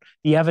shut down.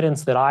 The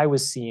evidence that I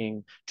was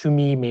seeing, to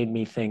me, made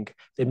me think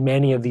that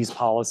many of these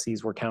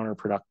policies were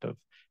counterproductive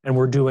and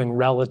we're doing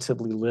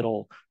relatively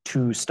little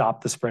to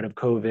stop the spread of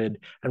COVID,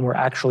 and we're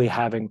actually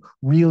having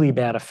really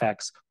bad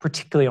effects,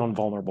 particularly on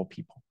vulnerable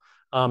people.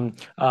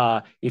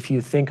 If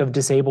you think of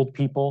disabled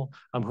people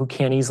who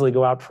can't easily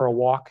go out for a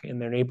walk in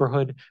their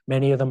neighborhood,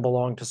 many of them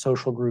belong to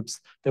social groups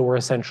that were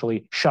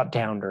essentially shut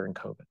down during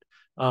COVID.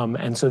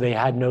 And so they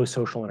had no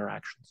social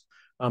interactions.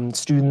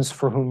 Students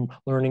for whom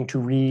learning to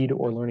read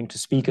or learning to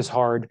speak is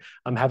hard,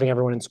 having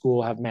everyone in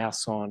school have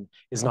masks on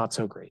is not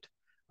so great.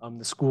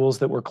 The schools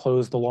that were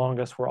closed the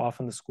longest were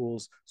often the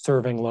schools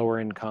serving lower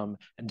income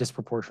and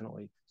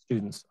disproportionately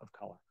students of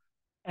color.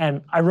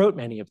 And I wrote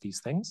many of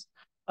these things.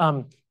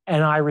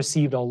 And I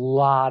received a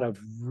lot of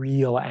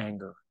real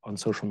anger on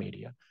social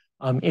media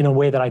in a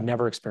way that I'd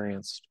never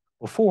experienced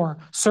before,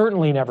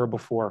 certainly never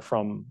before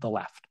from the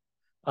left.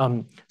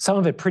 Some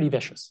of it pretty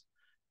vicious.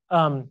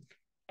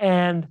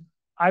 And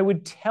I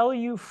would tell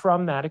you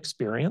from that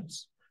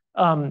experience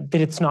that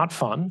it's not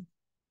fun.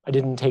 I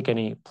didn't take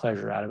any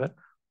pleasure out of it,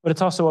 but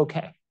it's also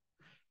okay.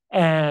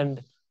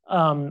 And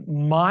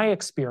my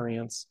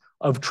experience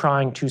of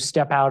trying to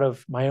step out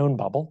of my own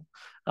bubble,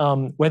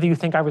 whether you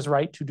think I was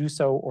right to do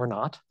so or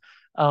not,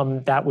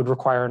 that would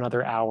require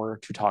another hour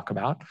to talk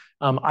about.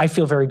 I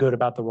feel very good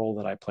about the role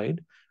that I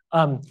played.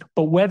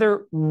 But whichever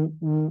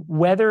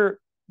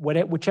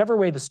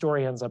way the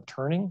story ends up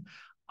turning,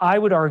 I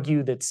would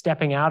argue that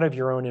stepping out of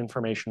your own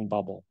information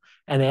bubble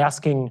and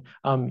asking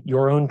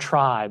your own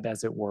tribe,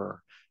 as it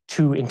were,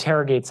 to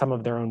interrogate some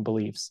of their own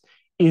beliefs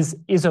is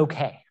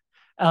okay.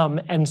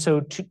 And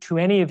so to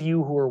any of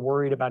you who are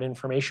worried about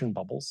information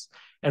bubbles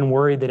and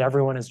worried that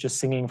everyone is just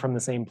singing from the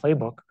same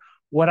playbook,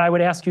 what I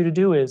would ask you to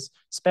do is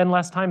spend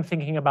less time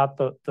thinking about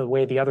the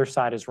way the other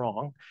side is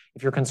wrong.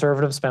 If you're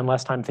conservative, spend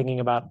less time thinking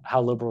about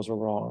how liberals are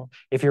wrong.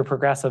 If you're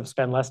progressive,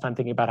 spend less time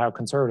thinking about how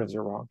conservatives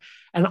are wrong.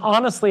 And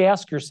honestly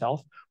ask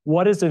yourself,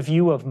 what is a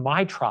view of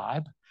my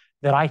tribe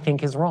that I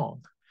think is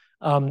wrong?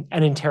 And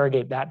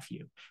interrogate that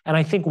view. And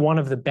I think one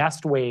of the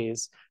best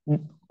ways,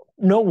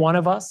 no one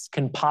of us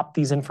can pop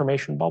these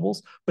information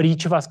bubbles, but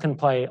each of us can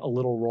play a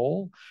little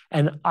role.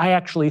 And I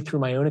actually, through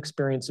my own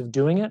experience of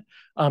doing it,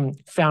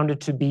 found it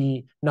to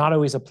be not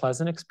always a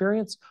pleasant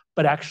experience,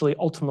 but actually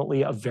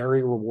ultimately a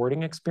very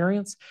rewarding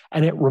experience.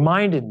 And it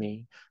reminded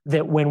me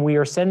that when we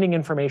are sending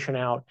information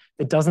out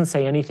that doesn't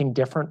say anything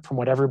different from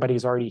what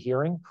everybody's already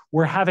hearing,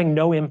 we're having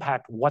no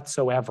impact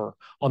whatsoever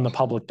on the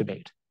public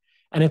debate.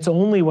 And it's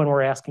only when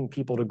we're asking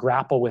people to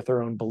grapple with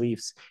their own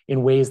beliefs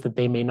in ways that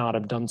they may not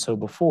have done so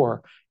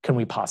before can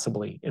we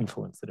possibly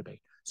influence the debate.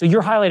 So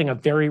you're highlighting a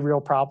very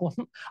real problem.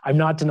 I'm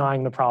not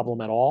denying the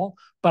problem at all,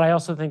 but I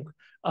also think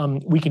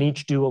we can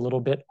each do a little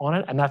bit on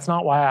it. And that's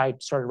not why I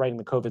started writing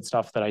the COVID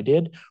stuff that I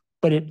did,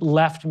 but it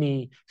left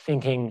me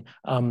thinking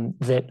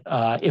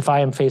that if I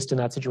am faced in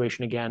that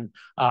situation again,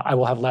 I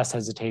will have less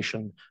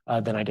hesitation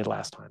than I did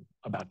last time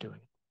about doing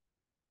it.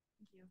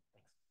 Thank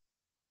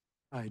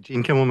you. Hi,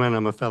 Gene Kimmelman.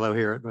 I'm a fellow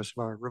here at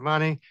Mosvar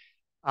Romani.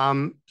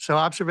 So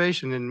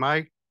observation, in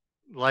my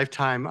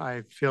lifetime,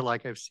 I feel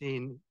like I've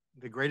seen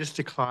the greatest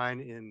decline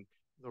in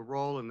the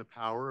role and the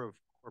power of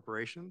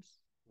corporations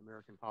in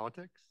American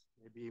politics,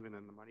 maybe even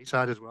in the money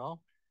side as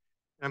well.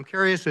 And I'm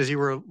curious, as you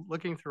were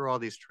looking through all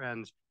these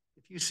trends,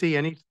 if you see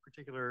any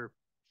particular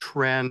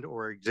trend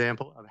or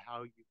example of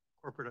how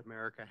corporate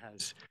America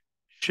has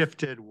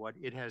shifted what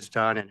it has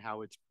done and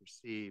how it's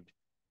perceived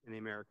in the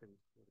American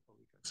political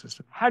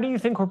ecosystem. How do you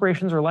think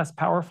corporations are less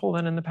powerful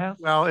than in the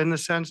past? Well, in the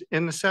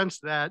sense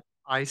that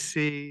I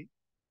see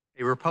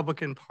a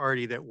Republican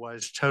Party that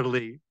was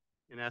totally,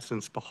 in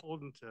essence,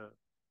 beholden to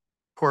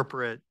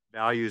corporate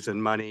values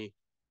and money,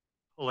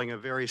 pulling a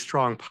very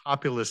strong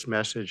populist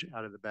message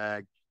out of the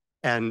bag,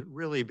 and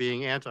really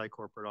being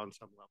anti-corporate on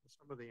some level.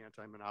 Some of the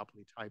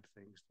anti-monopoly type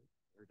things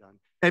that are done.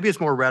 Maybe it's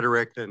more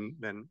rhetoric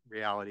than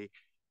reality,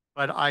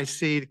 but I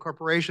see the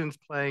corporations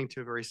playing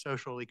to very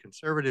socially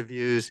conservative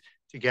views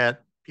to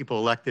get people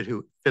elected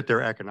who fit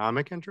their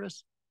economic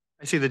interests.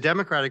 I see the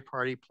Democratic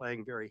Party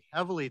playing very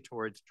heavily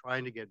towards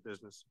trying to get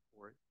business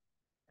support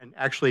and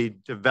actually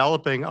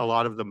developing a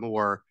lot of the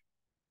more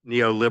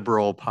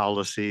neoliberal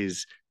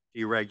policies,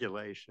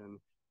 deregulation,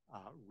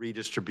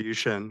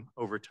 redistribution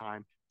over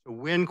time to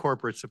win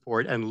corporate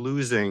support and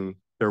losing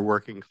their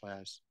working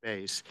class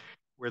base,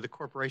 where the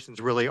corporations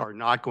really are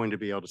not going to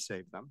be able to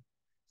save them.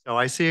 So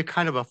I see a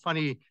kind of a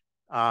funny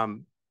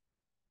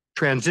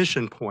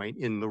transition point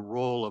in the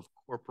role of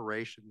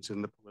corporations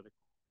in the political.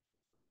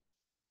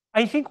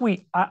 I think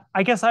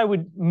I guess I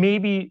would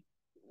maybe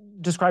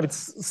describe it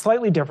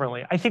slightly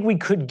differently. I think we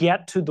could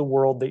get to the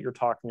world that you're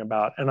talking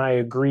about, and I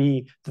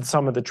agree that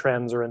some of the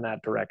trends are in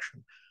that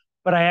direction.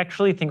 But I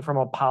actually think from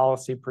a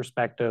policy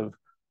perspective,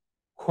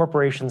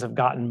 corporations have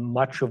gotten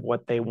much of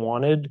what they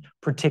wanted,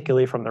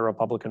 particularly from the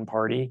Republican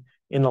Party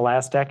in the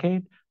last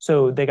decade.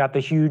 So they got the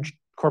huge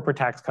corporate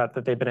tax cut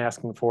that they've been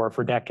asking for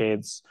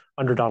decades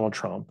under Donald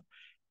Trump.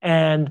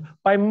 And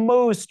by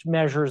most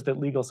measures that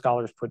legal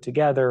scholars put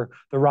together,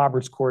 the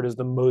Roberts Court is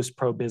the most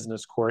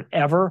pro-business court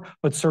ever,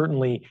 but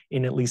certainly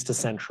in at least a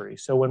century.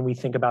 So when we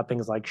think about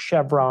things like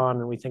Chevron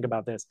and we think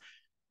about this,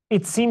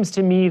 it seems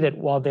to me that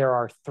while there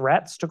are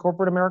threats to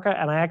corporate America,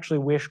 and I actually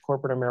wish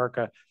corporate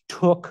America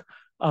took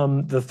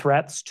the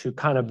threats to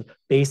kind of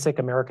basic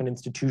American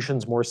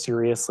institutions more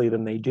seriously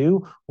than they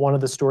do. One of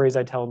the stories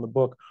I tell in the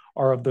book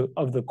are of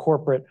the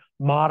corporate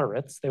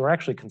moderates, they were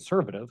actually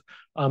conservative,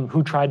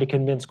 who tried to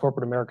convince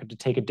corporate America to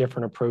take a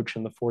different approach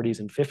in the 40s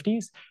and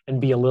 50s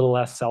and be a little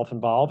less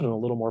self-involved and a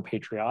little more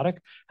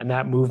patriotic. And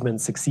that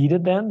movement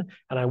succeeded then.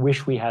 And I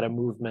wish we had a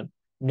movement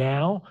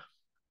now.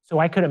 So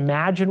I could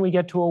imagine we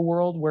get to a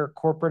world where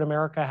corporate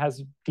America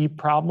has deep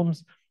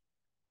problems.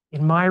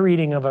 In my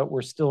reading of it,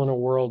 we're still in a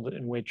world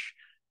in which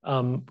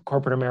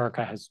corporate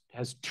America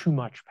has too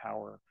much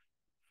power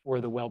for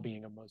the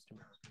well-being of most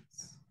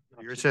Americans.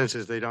 Your sense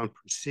is they don't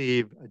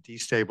perceive a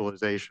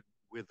destabilization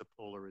with the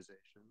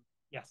polarization.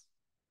 Yes.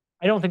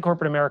 I don't think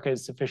corporate America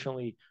is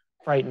sufficiently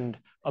frightened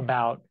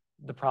about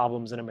the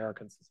problems in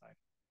American society.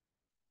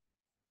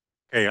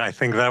 Okay, I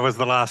think that was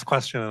the last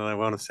question, and I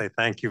want to say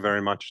thank you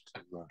very much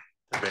to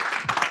Vic.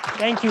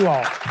 Thank you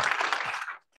all.